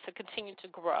help us to continue to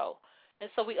grow. And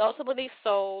so we ultimately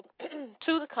sold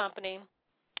to the company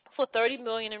for $30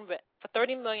 million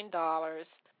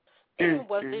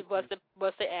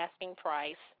was the asking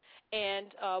price.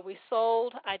 And we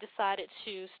sold. I decided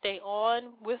to stay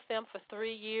on with them for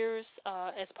 3 years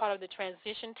as part of the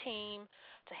transition team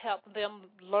to help them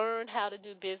learn how to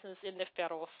do business in the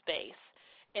federal space.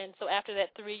 And so after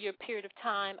that 3-year period of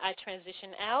time, I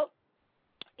transitioned out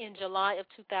in July of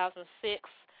 2006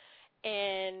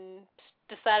 and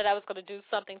decided I was going to do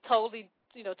something totally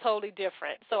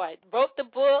different. So I wrote the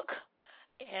book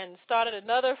and started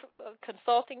another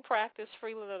consulting practice,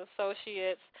 Freeland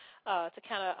Associates, to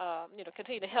kind of,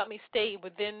 continue to help me stay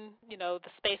within, the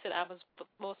space that I was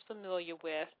most familiar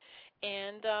with.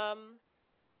 And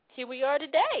here we are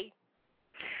today.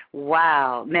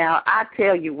 Wow. Now, I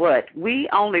tell you what, we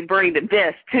only bring the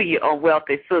best to you on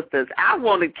Wealthy Sistas. I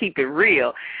want to keep it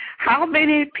real. How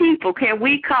many people can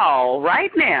we call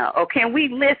right now or can we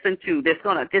listen to that's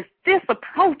going to this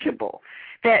approachable?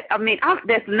 That's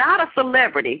not a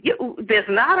celebrity. There's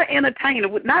not an entertainer,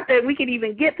 not that we can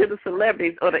even get to the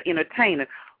celebrities or the entertainer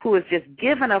who is just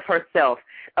giving of herself.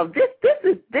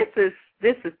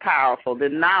 This is powerful, the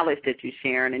knowledge that you're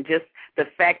sharing and just the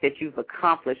fact that you've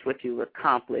accomplished what you've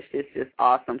accomplished. It's just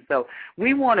awesome. So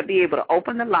we want to be able to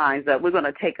open the lines up. We're going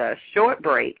to take a short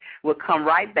break. We'll come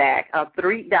right back. Dial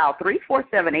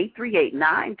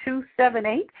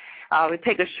 347-838-9278. We'll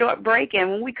take a short break,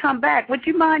 and when we come back, would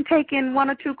you mind taking 1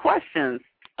 or 2 questions?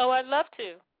 Oh, I'd love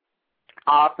to.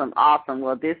 Awesome.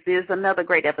 Well, this is another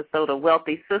great episode of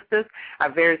Wealthy Sistas. Our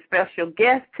very special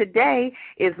guest today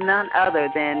is none other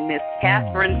than Miss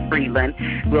Kathryn Freeland.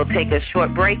 We'll take a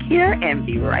short break here and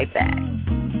be right back.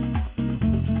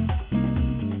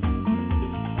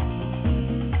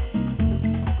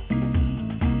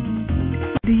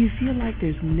 Do you feel like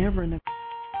there's never enough?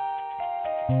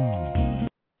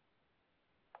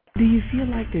 Do you feel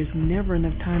like there's never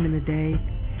enough time in the day?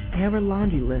 You have a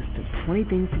laundry list of 20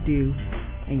 things to do,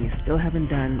 and you still haven't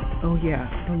done,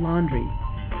 the laundry.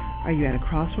 Are you at a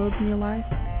crossroads in your life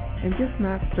and just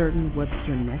not certain what's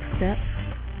your next step?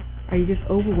 Are you just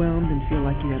overwhelmed and feel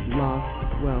like you have lost,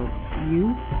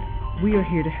 we are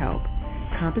here to help.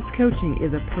 Compass Coaching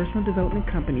is a personal development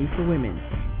company for women.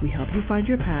 We help you find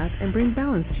your path and bring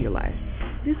balance to your life.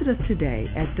 Visit us today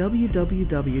at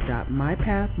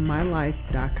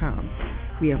www.mypathmylife.com.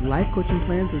 We have life coaching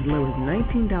plans as low as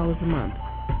 $19 a month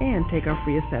and take our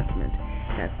free assessment.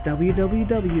 That's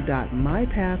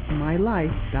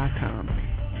www.mypathmylife.com.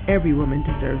 Every woman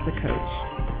deserves a coach.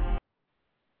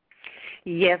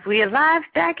 Yes, we are live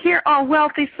back here on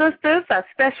Wealthy Sisters. Our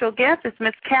special guest is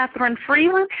Miss Kathryn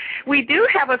Freeland. We do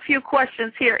have a few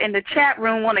questions here in the chat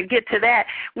room. Want to get to that.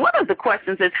 One of the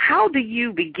questions is, how do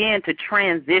you begin to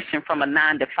transition from a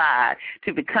 9-to-5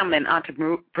 to become an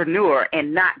entrepreneur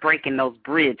and not breaking those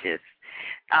bridges?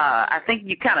 I think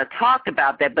you kind of talked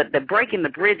about that, but the breaking the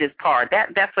bridges part,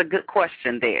 that's a good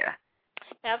question there.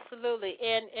 Absolutely,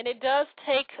 and it does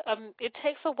take it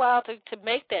takes a while to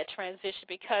make that transition,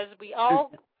 because we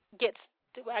all get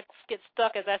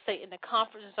stuck, as I say, in the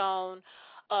comfort zone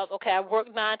of, okay, I work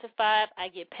 9 to 5, I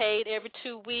get paid every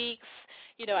 2 weeks,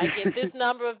 I get this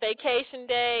number of vacation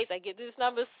days, I get this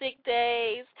number of sick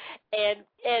days, and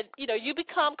you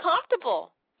become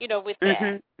comfortable, with that.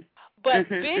 Mm-hmm. But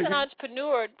being an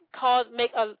entrepreneur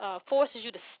forces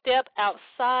you to step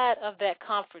outside of that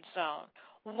comfort zone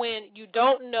when you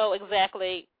don't know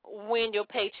exactly when your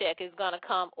paycheck is going to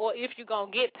come or if you're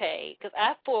going to get paid. Because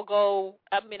I forego,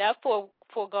 is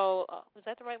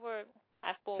that the right word?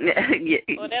 We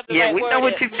know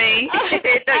what you mean. I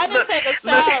didn't take a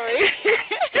salary.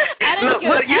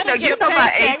 You know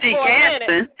about A.G.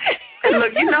 Gaston.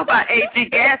 Look, you know about A.G.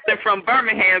 Gaston from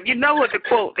Birmingham. You know what the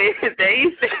quote is. They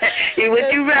said,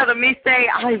 would you rather me say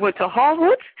I went to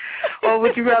Harvard, or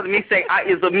would you rather me say I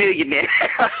is a millionaire?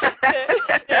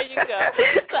 There you go.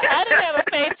 So I didn't have a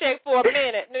paycheck for a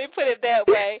minute. Let me put it that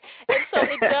way. And so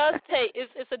it does take,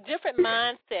 it's a different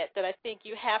mindset that I think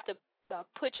you have to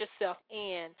put yourself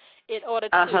in order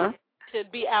to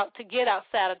get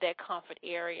outside of that comfort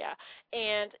area.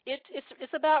 And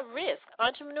it's about risk.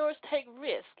 Entrepreneurs take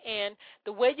risk, and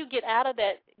the way you get out of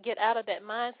that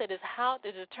mindset is how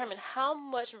to determine how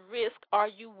much risk are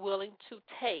you willing to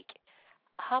take.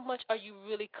 How much are you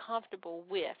really comfortable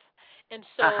with? And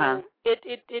so it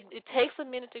takes a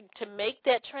minute to make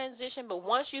that transition, but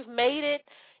once you've made it,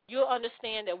 you'll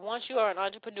understand that once you are an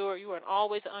entrepreneur, you are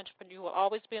always an entrepreneur. You will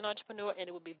always be an entrepreneur, and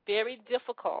it will be very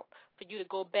difficult for you to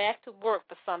go back to work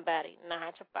for somebody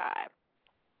 9 to 5.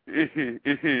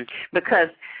 Because,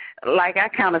 like I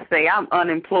kind of say, I'm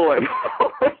unemployed.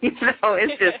 It's just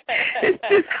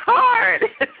hard.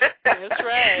 That's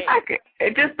right.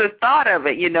 Just the thought of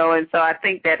it, and so I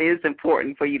think that is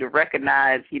important for you to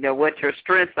recognize, what your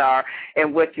strengths are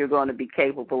and what you're going to be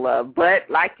capable of. But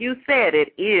like you said,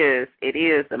 it is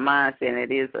a mindset, and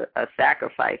it is a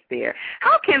sacrifice there.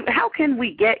 How can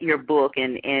we get your book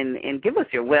and give us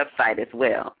your website as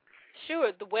well?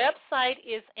 Sure. The website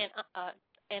is an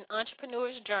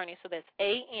entrepreneur's journey, so that's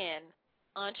AN,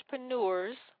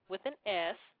 entrepreneurs with an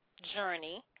S,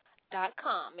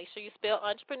 journey.com. Make sure you spell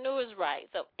entrepreneurs right.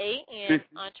 So AN,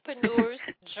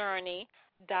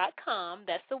 entrepreneursjourney.com.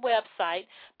 That's the website.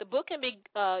 The book can be,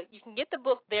 you can get the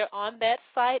book there on that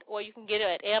site, or you can get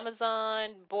it at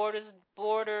Amazon, Borders,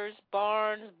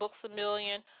 Barnes, Books A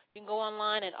Million. You can go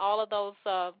online at all of those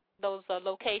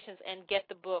locations and get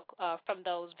the book from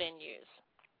those venues.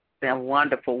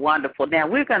 Wonderful, wonderful. Now,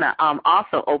 we're going to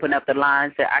also open up the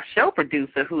lines to our show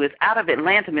producer, who is out of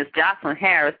Atlanta, Miss Jocelyn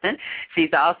Harrison.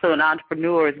 She's also an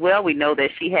entrepreneur as well. We know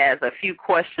that she has a few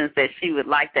questions that she would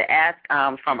like to ask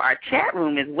from our chat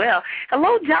room as well.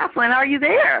 Hello, Jocelyn. Are you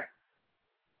there?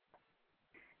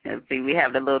 Let's see. We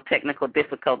have the little technical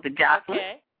difficulty,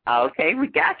 Jocelyn. Okay, we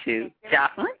got you.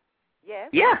 Jocelyn?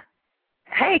 Yes. Yeah.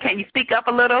 Hey, can you speak up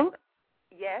a little?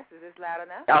 Yes. Is this loud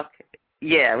enough? Okay.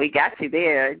 Yeah, we got you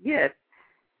there. Yes.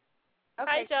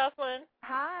 Hi, Okay. Jocelyn.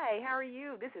 Hi. How are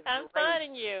you? This is I'm great. fine,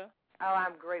 and you? Oh,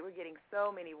 I'm great. We're getting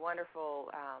so many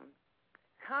wonderful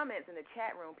comments in the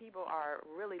chat room. People are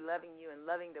really loving you and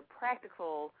loving the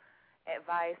practical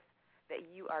advice that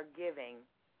you are giving.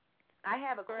 I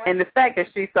have a question. And the fact that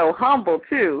she's so humble,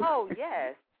 too. Oh,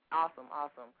 yes. Awesome.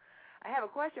 I have a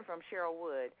question from Cheryl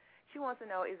Wood. She wants to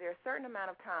know, is there a certain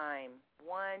amount of time,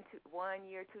 1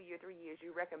 year, 2 years, 3 years,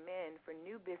 you recommend for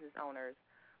new business owners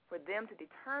for them to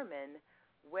determine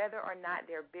whether or not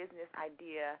their business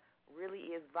idea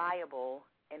really is viable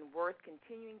and worth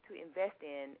continuing to invest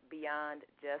in beyond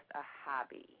just a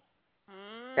hobby?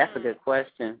 That's a good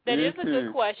question. That is a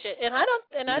good question, and I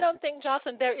don't think,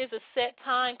 Jocelyn, there is a set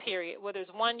time period, whether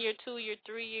it's 1 year, 2 year,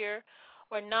 3 year,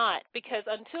 or not, because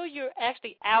until you're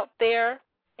actually out there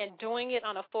and doing it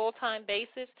on a full-time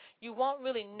basis, you won't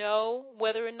really know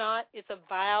whether or not it's a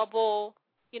viable,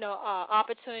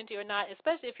 opportunity or not,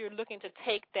 especially if you're looking to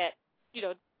take that,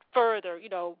 further,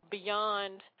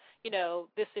 beyond,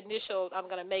 this initial, I'm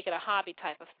going to make it a hobby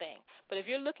type of thing. But if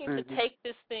you're looking to take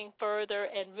this thing further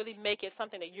and really make it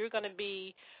something that you're going to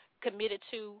be committed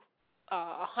to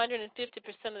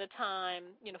 150% of the time,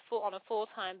 on a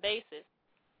full-time basis,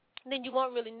 then you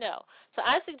won't really know. So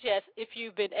I suggest if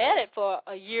you've been at it for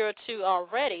a year or two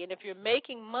already, and if you're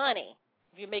making money,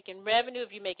 if you're making revenue,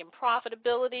 if you're making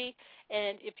profitability,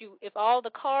 and if all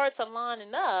the cards are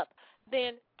lining up,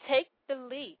 then take the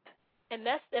leap. And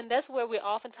that's where we're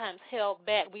oftentimes held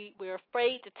back. We're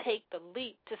afraid to take the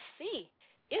leap to see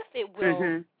if it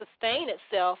will sustain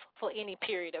itself for any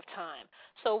period of time.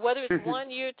 So whether it's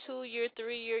 1 year, 2 year,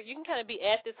 3 year, you can kind of be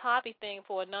at this hobby thing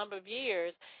for a number of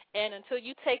years, and until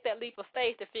you take that leap of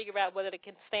faith to figure out whether it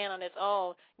can stand on its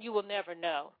own, you will never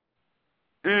know.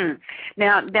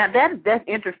 Now that's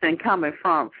interesting coming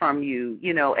from you,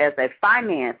 as a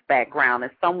finance background,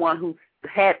 as someone who's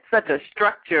had such a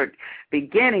structured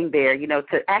beginning there,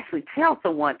 to actually tell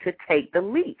someone to take the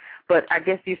leap. But I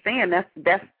guess you're saying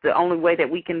that's the only way that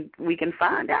we can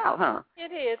find out, huh?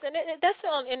 It is,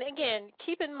 and again,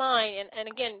 keep in mind, and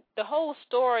again, the whole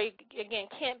story again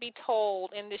can't be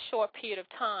told in this short period of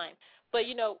time. But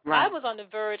I was on the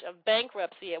verge of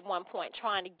bankruptcy at one point,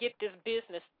 trying to get this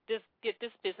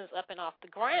business up and off the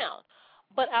ground.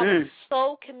 But I was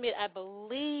so committed. I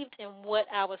believed in what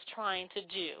I was trying to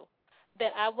do,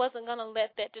 that I wasn't going to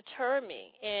let that deter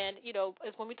me. And,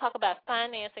 when we talk about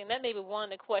financing, that may be one of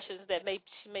the questions that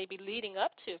she may be leading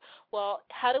up to. Well,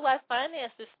 how do I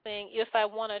finance this thing if I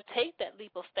want to take that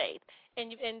leap of faith?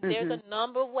 And there's a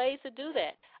number of ways to do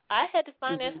that. I had to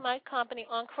finance my company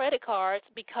on credit cards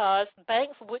because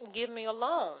banks wouldn't give me a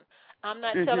loan. I'm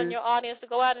not telling your audience to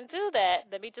go out and do that.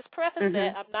 Let me just preface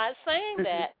that. I'm not saying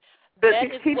that. But that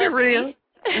is keep it real.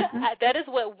 That is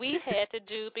what we had to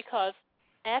do because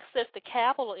access to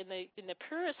capital in the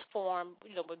purest form,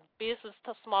 with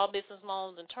small business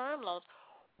loans and term loans,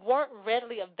 weren't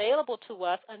readily available to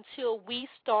us until we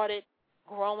started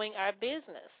growing our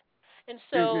business. And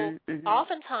so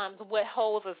oftentimes what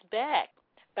holds us back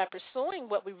by pursuing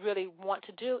what we really want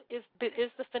to do is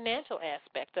the financial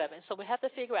aspect of it. And so we have to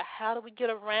figure out how do we get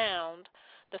around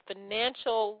the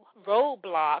financial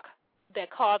roadblock that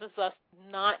causes us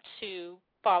not to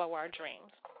follow our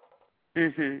dreams.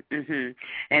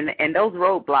 And those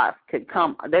roadblocks could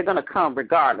come. They're going to come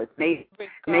regardless.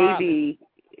 Maybe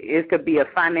it could be a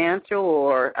financial,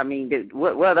 or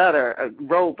what other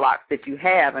roadblocks that you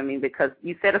have? Because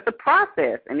you said it's a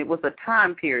process and it was a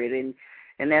time period,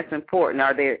 and that's important.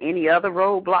 Are there any other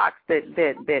roadblocks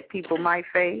that people might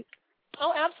face?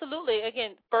 Oh, absolutely.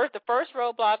 Again, the first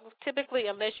roadblock, typically,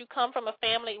 unless you come from a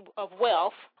family of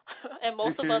wealth, and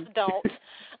most of us don't,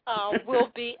 will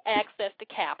be access to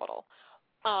capital.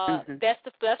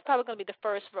 That's probably going to be the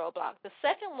first roadblock. The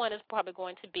second one is probably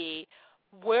going to be,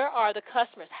 where are the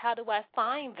customers? How do I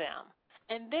find them?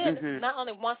 And then not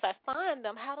only once I find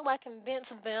them, how do I convince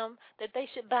them that they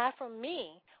should buy from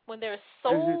me when there are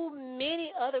so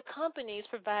many other companies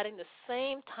providing the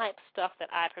same type stuff that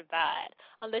I provide?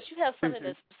 Unless you have something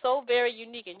that's so very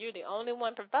unique and you're the only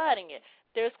one providing it,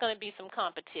 there's going to be some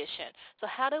competition. So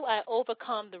how do I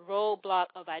overcome the roadblock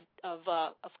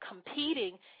of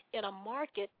competing in a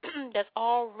market that's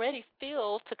already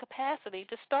filled to capacity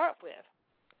to start with?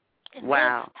 And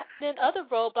then other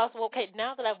roadblocks, okay,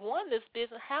 now that I've won this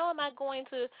business, how am I going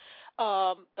to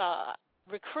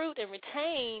recruit and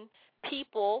retain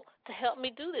people to help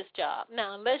me do this job?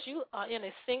 Now, unless you are in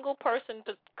a single-person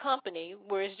company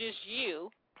where it's just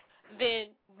you, then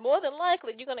more than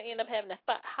likely you're going to end up having to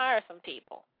hire some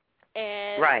people.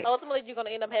 And ultimately you're going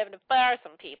to end up having to fire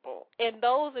some people. And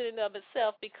those in and of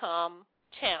itself become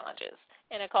challenges.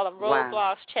 And I call them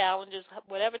roadblocks, challenges,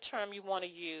 whatever term you want to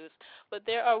use. But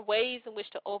there are ways in which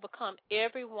to overcome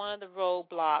every one of the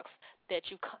roadblocks that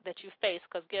you face,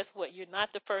 because guess what? You're not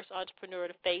the first entrepreneur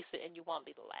to face it, and you won't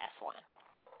be the last one.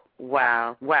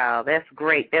 Wow, that's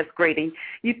great. And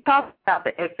you talked about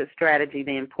the exit strategy,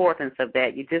 the importance of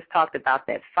that. You just talked about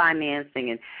that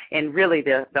financing and really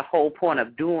the whole point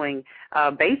of doing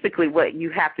basically what you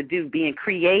have to do, being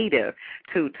creative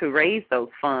to raise those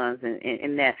funds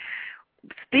and that.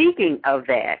 Speaking of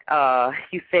that,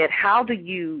 you said, how do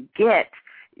you get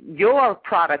your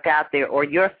product out there or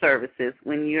your services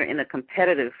when you're in a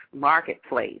competitive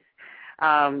marketplace?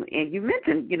 And you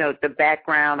mentioned, the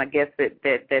background, I guess,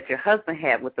 that your husband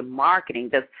had with the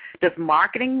marketing. Does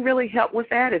marketing really help with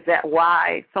that? Is that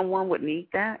why someone would need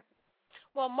that?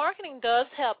 Well, marketing does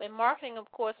help, and marketing,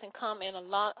 of course, can come in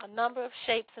a number of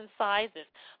shapes and sizes.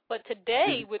 But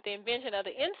today, with the invention of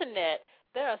the Internet,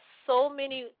 there are so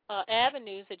many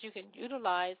avenues that you can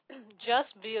utilize just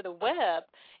via the web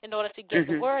in order to get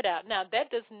the word out. Now, that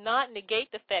does not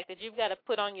negate the fact that you've got to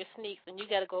put on your sneaks and you've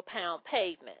got to go pound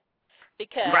pavement,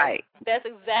 because that's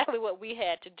exactly what we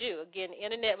had to do. Again, the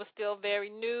Internet was still very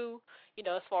new,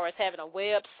 as far as having a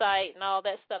website and all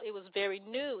that stuff. It was very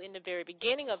new in the very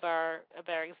beginning of our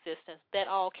existence. That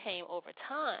all came over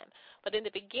time. But in the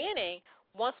beginning,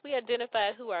 once we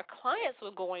identified who our clients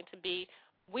were going to be,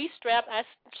 I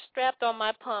strapped on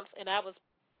my pumps, and I was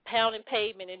pounding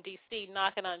pavement in D.C.,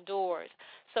 knocking on doors.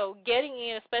 So getting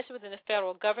in, especially within the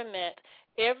federal government,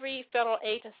 every federal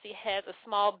agency has a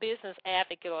small business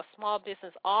advocate or a small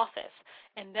business office,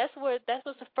 and that was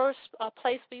the first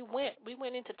place we went. We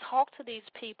went in to talk to these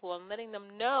people and letting them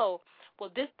know,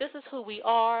 well, this is who we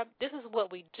are, this is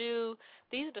what we do,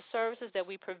 these are the services that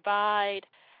we provide.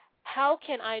 How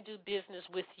can I do business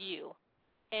with you?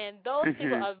 And those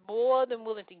people are more than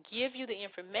willing to give you the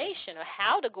information of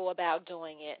how to go about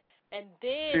doing it. And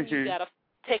then you got to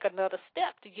take another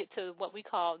step to get to what we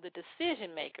call the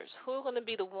decision makers, who are going to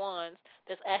be the ones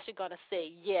that's actually going to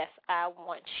say, yes, I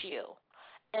want you.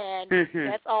 And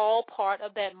that's all part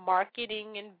of that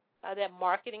marketing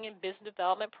and business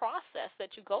development process that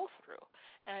you go through.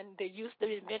 And the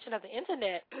invention of the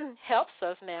Internet helps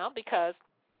us now because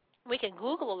we can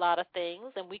Google a lot of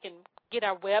things, and we can get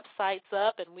our websites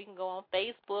up, and we can go on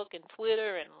Facebook and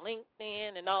Twitter and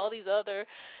LinkedIn and all these other,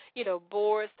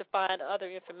 boards to find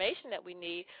other information that we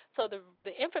need. So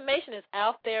the information is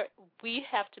out there. We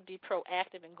have to be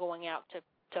proactive in going out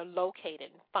to locate it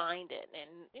and find it,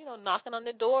 and knocking on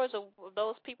the doors of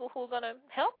those people who are going to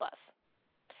help us.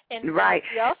 And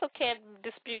we also can't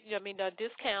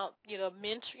discount,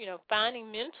 finding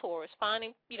mentors,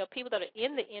 finding, people that are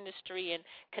in the industry and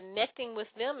connecting with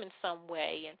them in some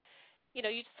way. And, you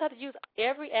just have to use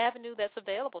every avenue that's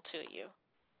available to you.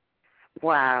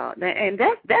 Wow. And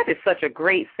that is such a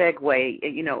great segue,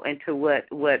 into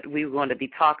what we want to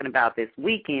be talking about this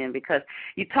weekend, because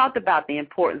you talked about the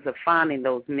importance of finding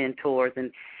those mentors.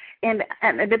 And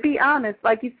to be honest,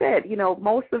 like you said,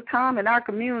 most of the time in our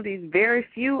communities, very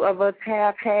few of us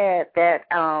have had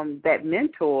that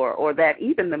mentor or that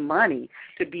even the money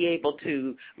to be able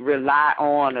to rely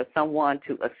on, or someone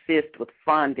to assist with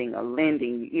funding or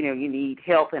lending. You need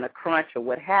help in a crunch or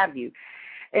what have you.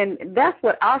 And that's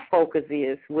what our focus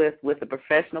is with a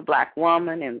professional black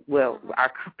woman, and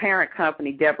our parent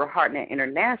company, Deborah Hartnett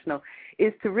International,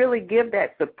 is to really give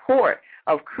that support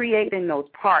of creating those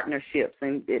partnerships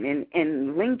and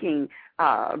linking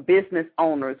business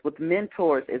owners with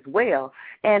mentors as well.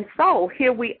 And so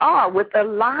here we are with a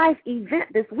live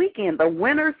event this weekend, the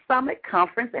Winners Summit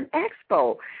Conference and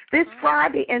Expo, this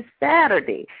Friday and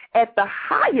Saturday at the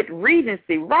Hyatt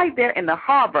Regency right there in the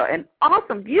harbor, an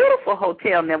awesome, beautiful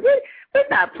hotel. Now, we're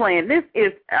not playing. This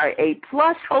is a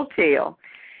plush hotel.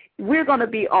 We're going to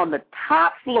be on the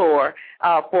top floor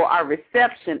for our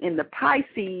reception in the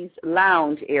Pisces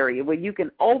Lounge area, where you can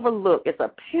overlook. It's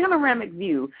a panoramic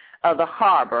view of the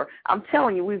harbor. I'm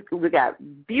telling you, we've got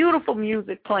beautiful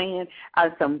music playing.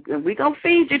 We're going to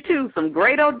feed you, too, some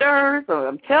great hors d'oeuvres. So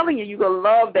I'm telling you, you're going to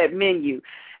love that menu.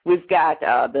 We've got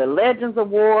the Legends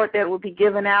Award that will be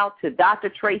given out to Dr.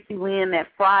 Tracy Lynn that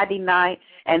Friday night.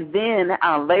 And then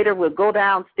later we'll go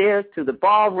downstairs to the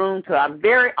ballroom to our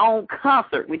very own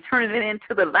concert. We're turning it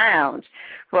into the lounge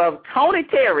for Tony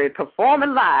Terry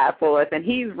performing live for us, and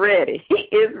he's ready. He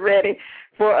is ready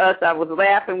for us. I was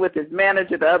laughing with his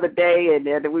manager the other day,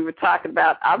 and we were talking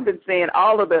about, I've been saying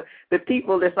all of the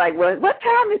people that's like, well, what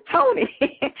time is Tony?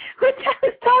 What time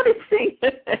is Tony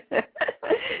singing?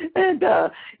 And,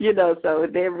 so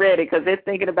they're ready because they're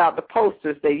thinking about the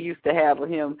posters they used to have of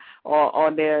him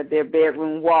on their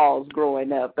bedroom walls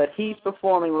growing up. But he's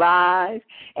performing live.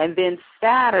 And then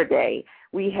Saturday,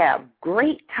 we have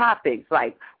great topics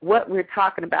like what we're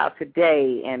talking about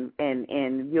today,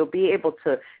 and you'll be able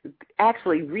to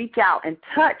actually reach out and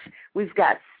touch. We've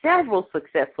got several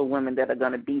successful women that are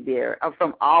going to be there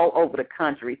from all over the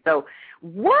country. So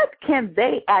what can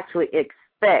they actually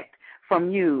expect from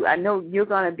you? I know you're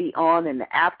going to be on in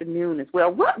the afternoon as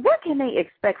well. What can they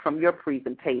expect from your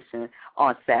presentation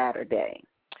on Saturday?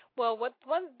 Well,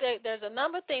 there's a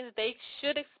number of things that they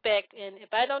should expect, and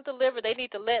if I don't deliver, they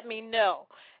need to let me know.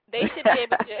 They should be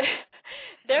able to.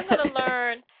 They're going to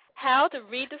learn how to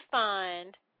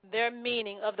redefine their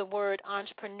meaning of the word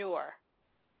entrepreneur,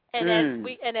 and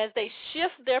as they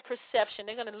shift their perception,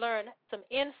 they're going to learn some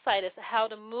insight as to how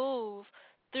to move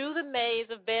through the maze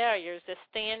of barriers that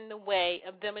stand in the way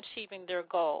of them achieving their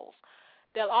goals.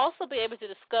 They'll also be able to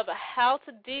discover how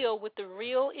to deal with the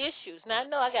real issues. Now, I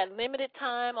know I got limited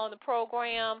time on the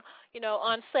program,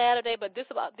 on Saturday, but these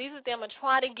are them. I'm going to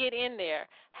try to get in there,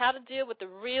 how to deal with the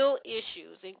real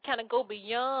issues and kind of go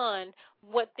beyond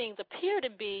what things appear to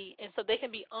be, and so they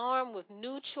can be armed with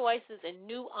new choices and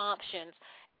new options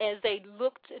as they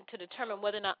look to determine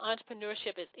whether or not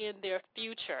entrepreneurship is in their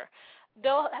future.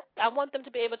 I want them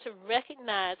to be able to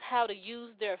recognize how to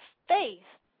use their faith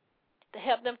to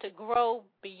help them to grow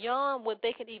beyond what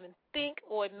they can even think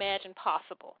or imagine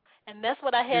possible. And that's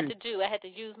what I had to do. I had to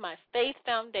use my faith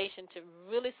foundation to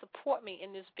really support me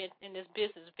in this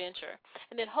business venture.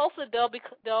 And then hopefully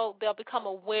they'll become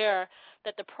aware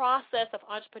that the process of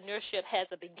entrepreneurship has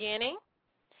a beginning,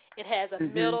 it has a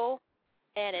middle,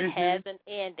 and it has an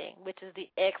ending, which is the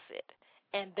exit.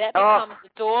 And that becomes the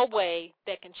doorway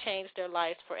that can change their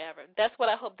lives forever. That's what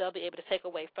I hope they'll be able to take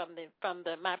away from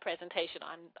my presentation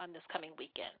on this coming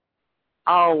weekend.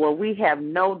 Oh, well, we have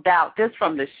no doubt just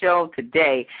from the show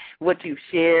today, what you've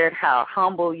shared, how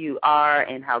humble you are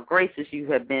and how gracious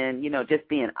you have been, just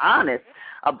being honest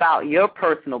about your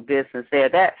personal business there.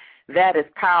 That is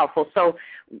powerful. So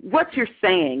what you're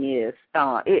saying is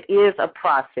it is a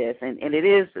process, and it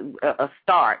is a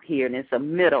start here, and it's a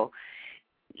middle.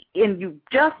 And you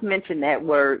just mentioned that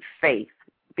word faith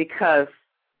because,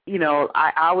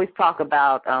 I always talk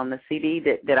about the CD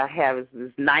that I have is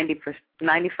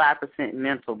 95%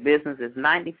 mental. Business is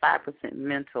 95%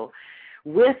 mental.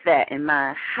 With that in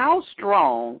mind, how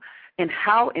strong and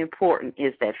how important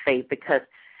is that faith? Because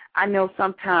I know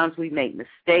sometimes we make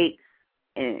mistakes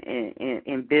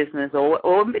in business,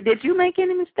 or did you make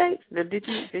any mistakes?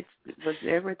 Was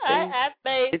everything? I've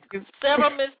made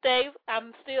several mistakes.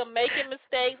 I'm still making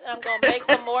mistakes. I'm going to make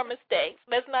some more mistakes.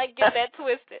 Let's not get that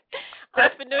twisted.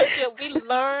 Entrepreneurship, we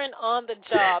learn on the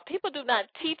job. People do not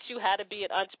teach you how to be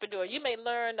an entrepreneur. You may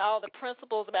learn all the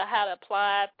principles about how to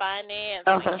apply finance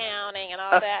and accounting and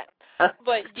all that,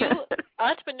 but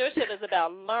entrepreneurship is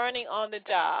about learning on the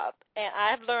job. And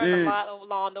I've learned a lot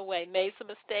along the way, made some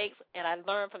mistakes, and I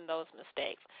learned from those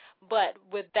mistakes. But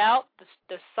without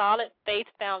the solid faith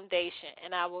foundation,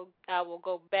 and I will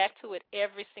go back to it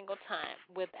every single time,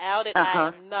 without it I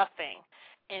am nothing.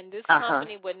 And this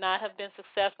company would not have been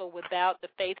successful without the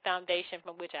faith foundation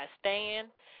from which I stand.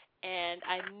 And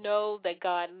I know that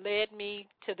God led me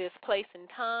to this place in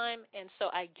time, and so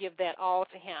I give that all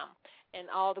to him. And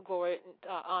all the glory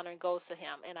and honor goes to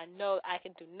him. And I know I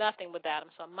can do nothing without him.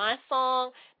 So my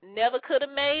song never could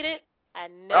have made it. I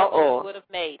never would have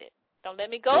made it. Don't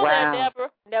let me go there, Deborah.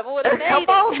 Never would have made it. Come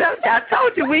on, I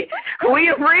told you, we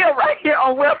are real right here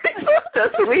on Wealthy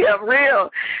Sistas. We are real.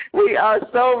 We are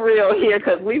so real here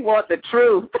because we want the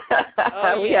truth.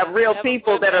 We have real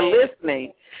people that are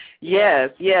listening.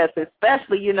 Yes,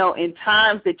 especially, in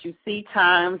times that you see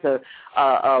times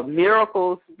of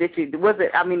miracles that was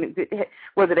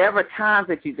it ever times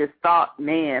that you just thought,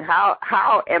 man,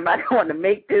 how am I going to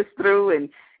make this through?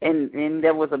 And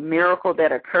there was a miracle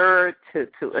that occurred to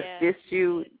assist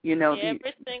you,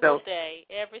 Every single day.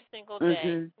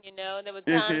 There were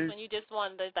times when you just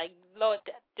wanted to, like, Lord,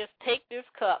 just take this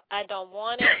cup. I don't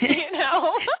want it,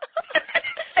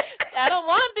 I don't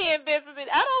want to be in business.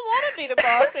 I don't want to be the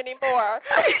boss anymore.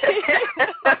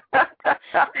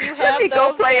 Let me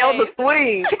go play on the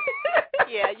swing.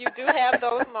 Yeah, you do have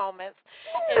those moments.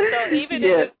 And so even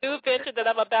in this new venture that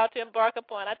I'm about to embark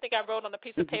upon, I think I wrote on a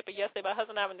piece of paper yesterday, my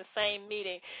husband and I were in the same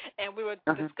meeting, and we were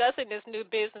discussing this new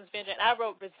business venture, and I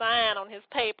wrote resign on his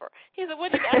paper. He said,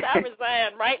 what do you got? I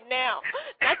resign right now.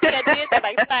 And I think I did that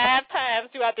like 5 times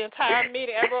throughout the entire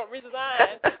meeting. I wrote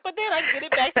resign. But then I get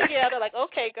it back together like,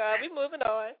 okay, God, we're moving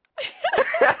on.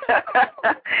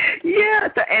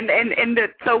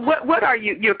 So what are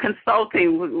you're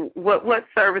consulting? What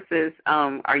services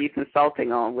are you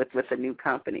consulting on with the new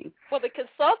company? Well, the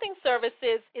consulting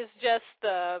services is just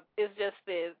a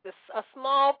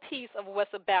small piece of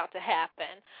what's about to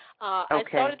happen. I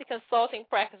started the consulting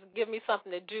practice to give me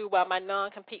something to do while my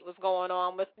non-compete was going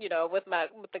on with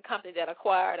the company that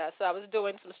acquired us. So I was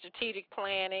doing some strategic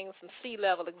planning, some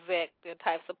C-level exec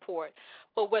type support.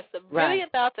 But what's really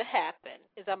about to happen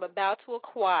is I'm about to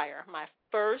acquire my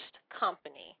first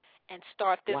company and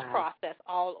start this process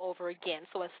all over again.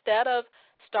 So instead of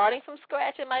starting from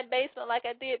scratch in my basement like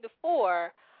I did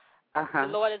before, the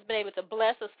Lord has been able to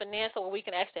bless us financially where we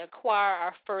can actually acquire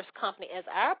our first company as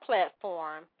our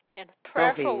platform and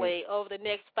prayerfully over the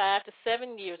next 5 to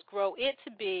 7 years grow it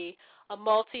to be a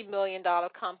multi-million-dollar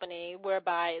company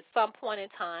whereby at some point in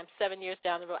time, 7 years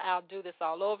down the road, I'll do this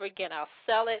all over again. I'll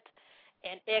sell it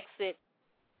and exit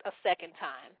a second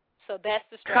time. So that's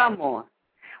the strategy. Come on.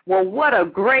 Well, what a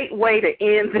great way to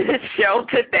end this show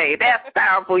today. That's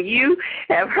powerful. You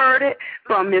have heard it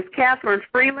from Ms. Kathryn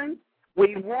Freeland.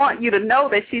 We want you to know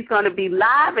that she's going to be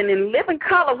live and in living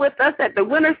color with us at the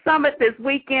Winter Summit this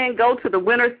weekend. Go to the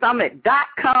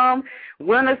wintersummit.com,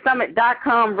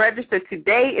 wintersummit.com. Register.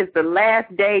 Today is the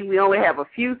last day. We only have a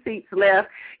few seats left.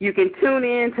 You can tune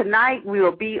in tonight. We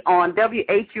will be on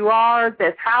WHUR,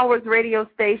 that's Howard's radio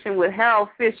station, with Harold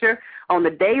Fisher on the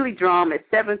Daily Drum at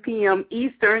 7 p.m.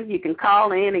 Eastern. You can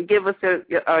call in and give us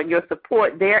your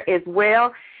support there as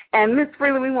well. And Ms.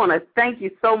 Freeland, we want to thank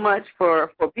you so much for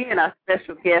being our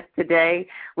special guest today.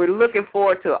 We're looking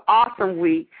forward to an awesome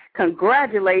week.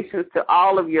 Congratulations to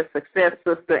all of your success,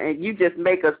 sister, and you just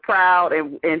make us proud,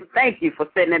 and thank you for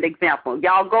setting an example.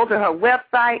 Y'all go to her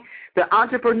website,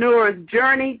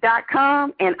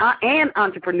 theentrepreneursjourney.com and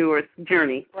Entrepreneur's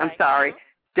Journey, Right.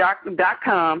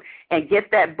 .com, and get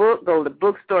that book. Go to the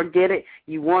bookstore, get it.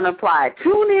 You want to apply it.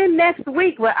 Tune in next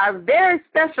week where our very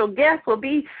special guest will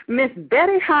be Miss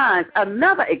Betty Hines,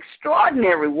 another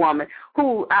extraordinary woman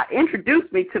who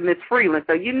introduced me to Miss Freeland.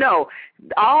 So,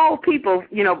 all people,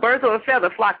 birds of a feather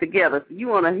flock together. So you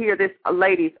want to hear this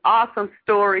lady's awesome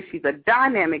story. She's a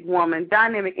dynamic woman,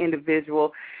 dynamic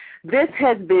individual. This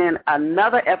has been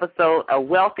another episode of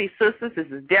Wealthy Sistas. This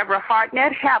is Deborah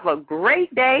Hartnett. Have a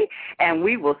great day, and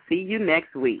we will see you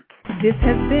next week. This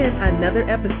has been another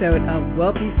episode of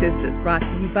Wealthy Sistas, brought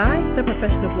to you by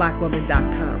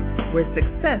theprofessionalblackwoman.com, where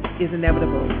success is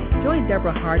inevitable. Join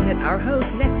Deborah Hartnett, our host,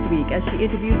 next week as she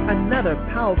interviews another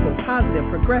powerful, positive,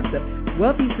 progressive,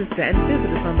 wealthy sister, and visit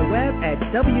us on the web at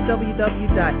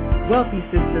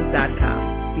www.wealthysistas.com.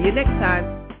 See you next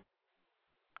time.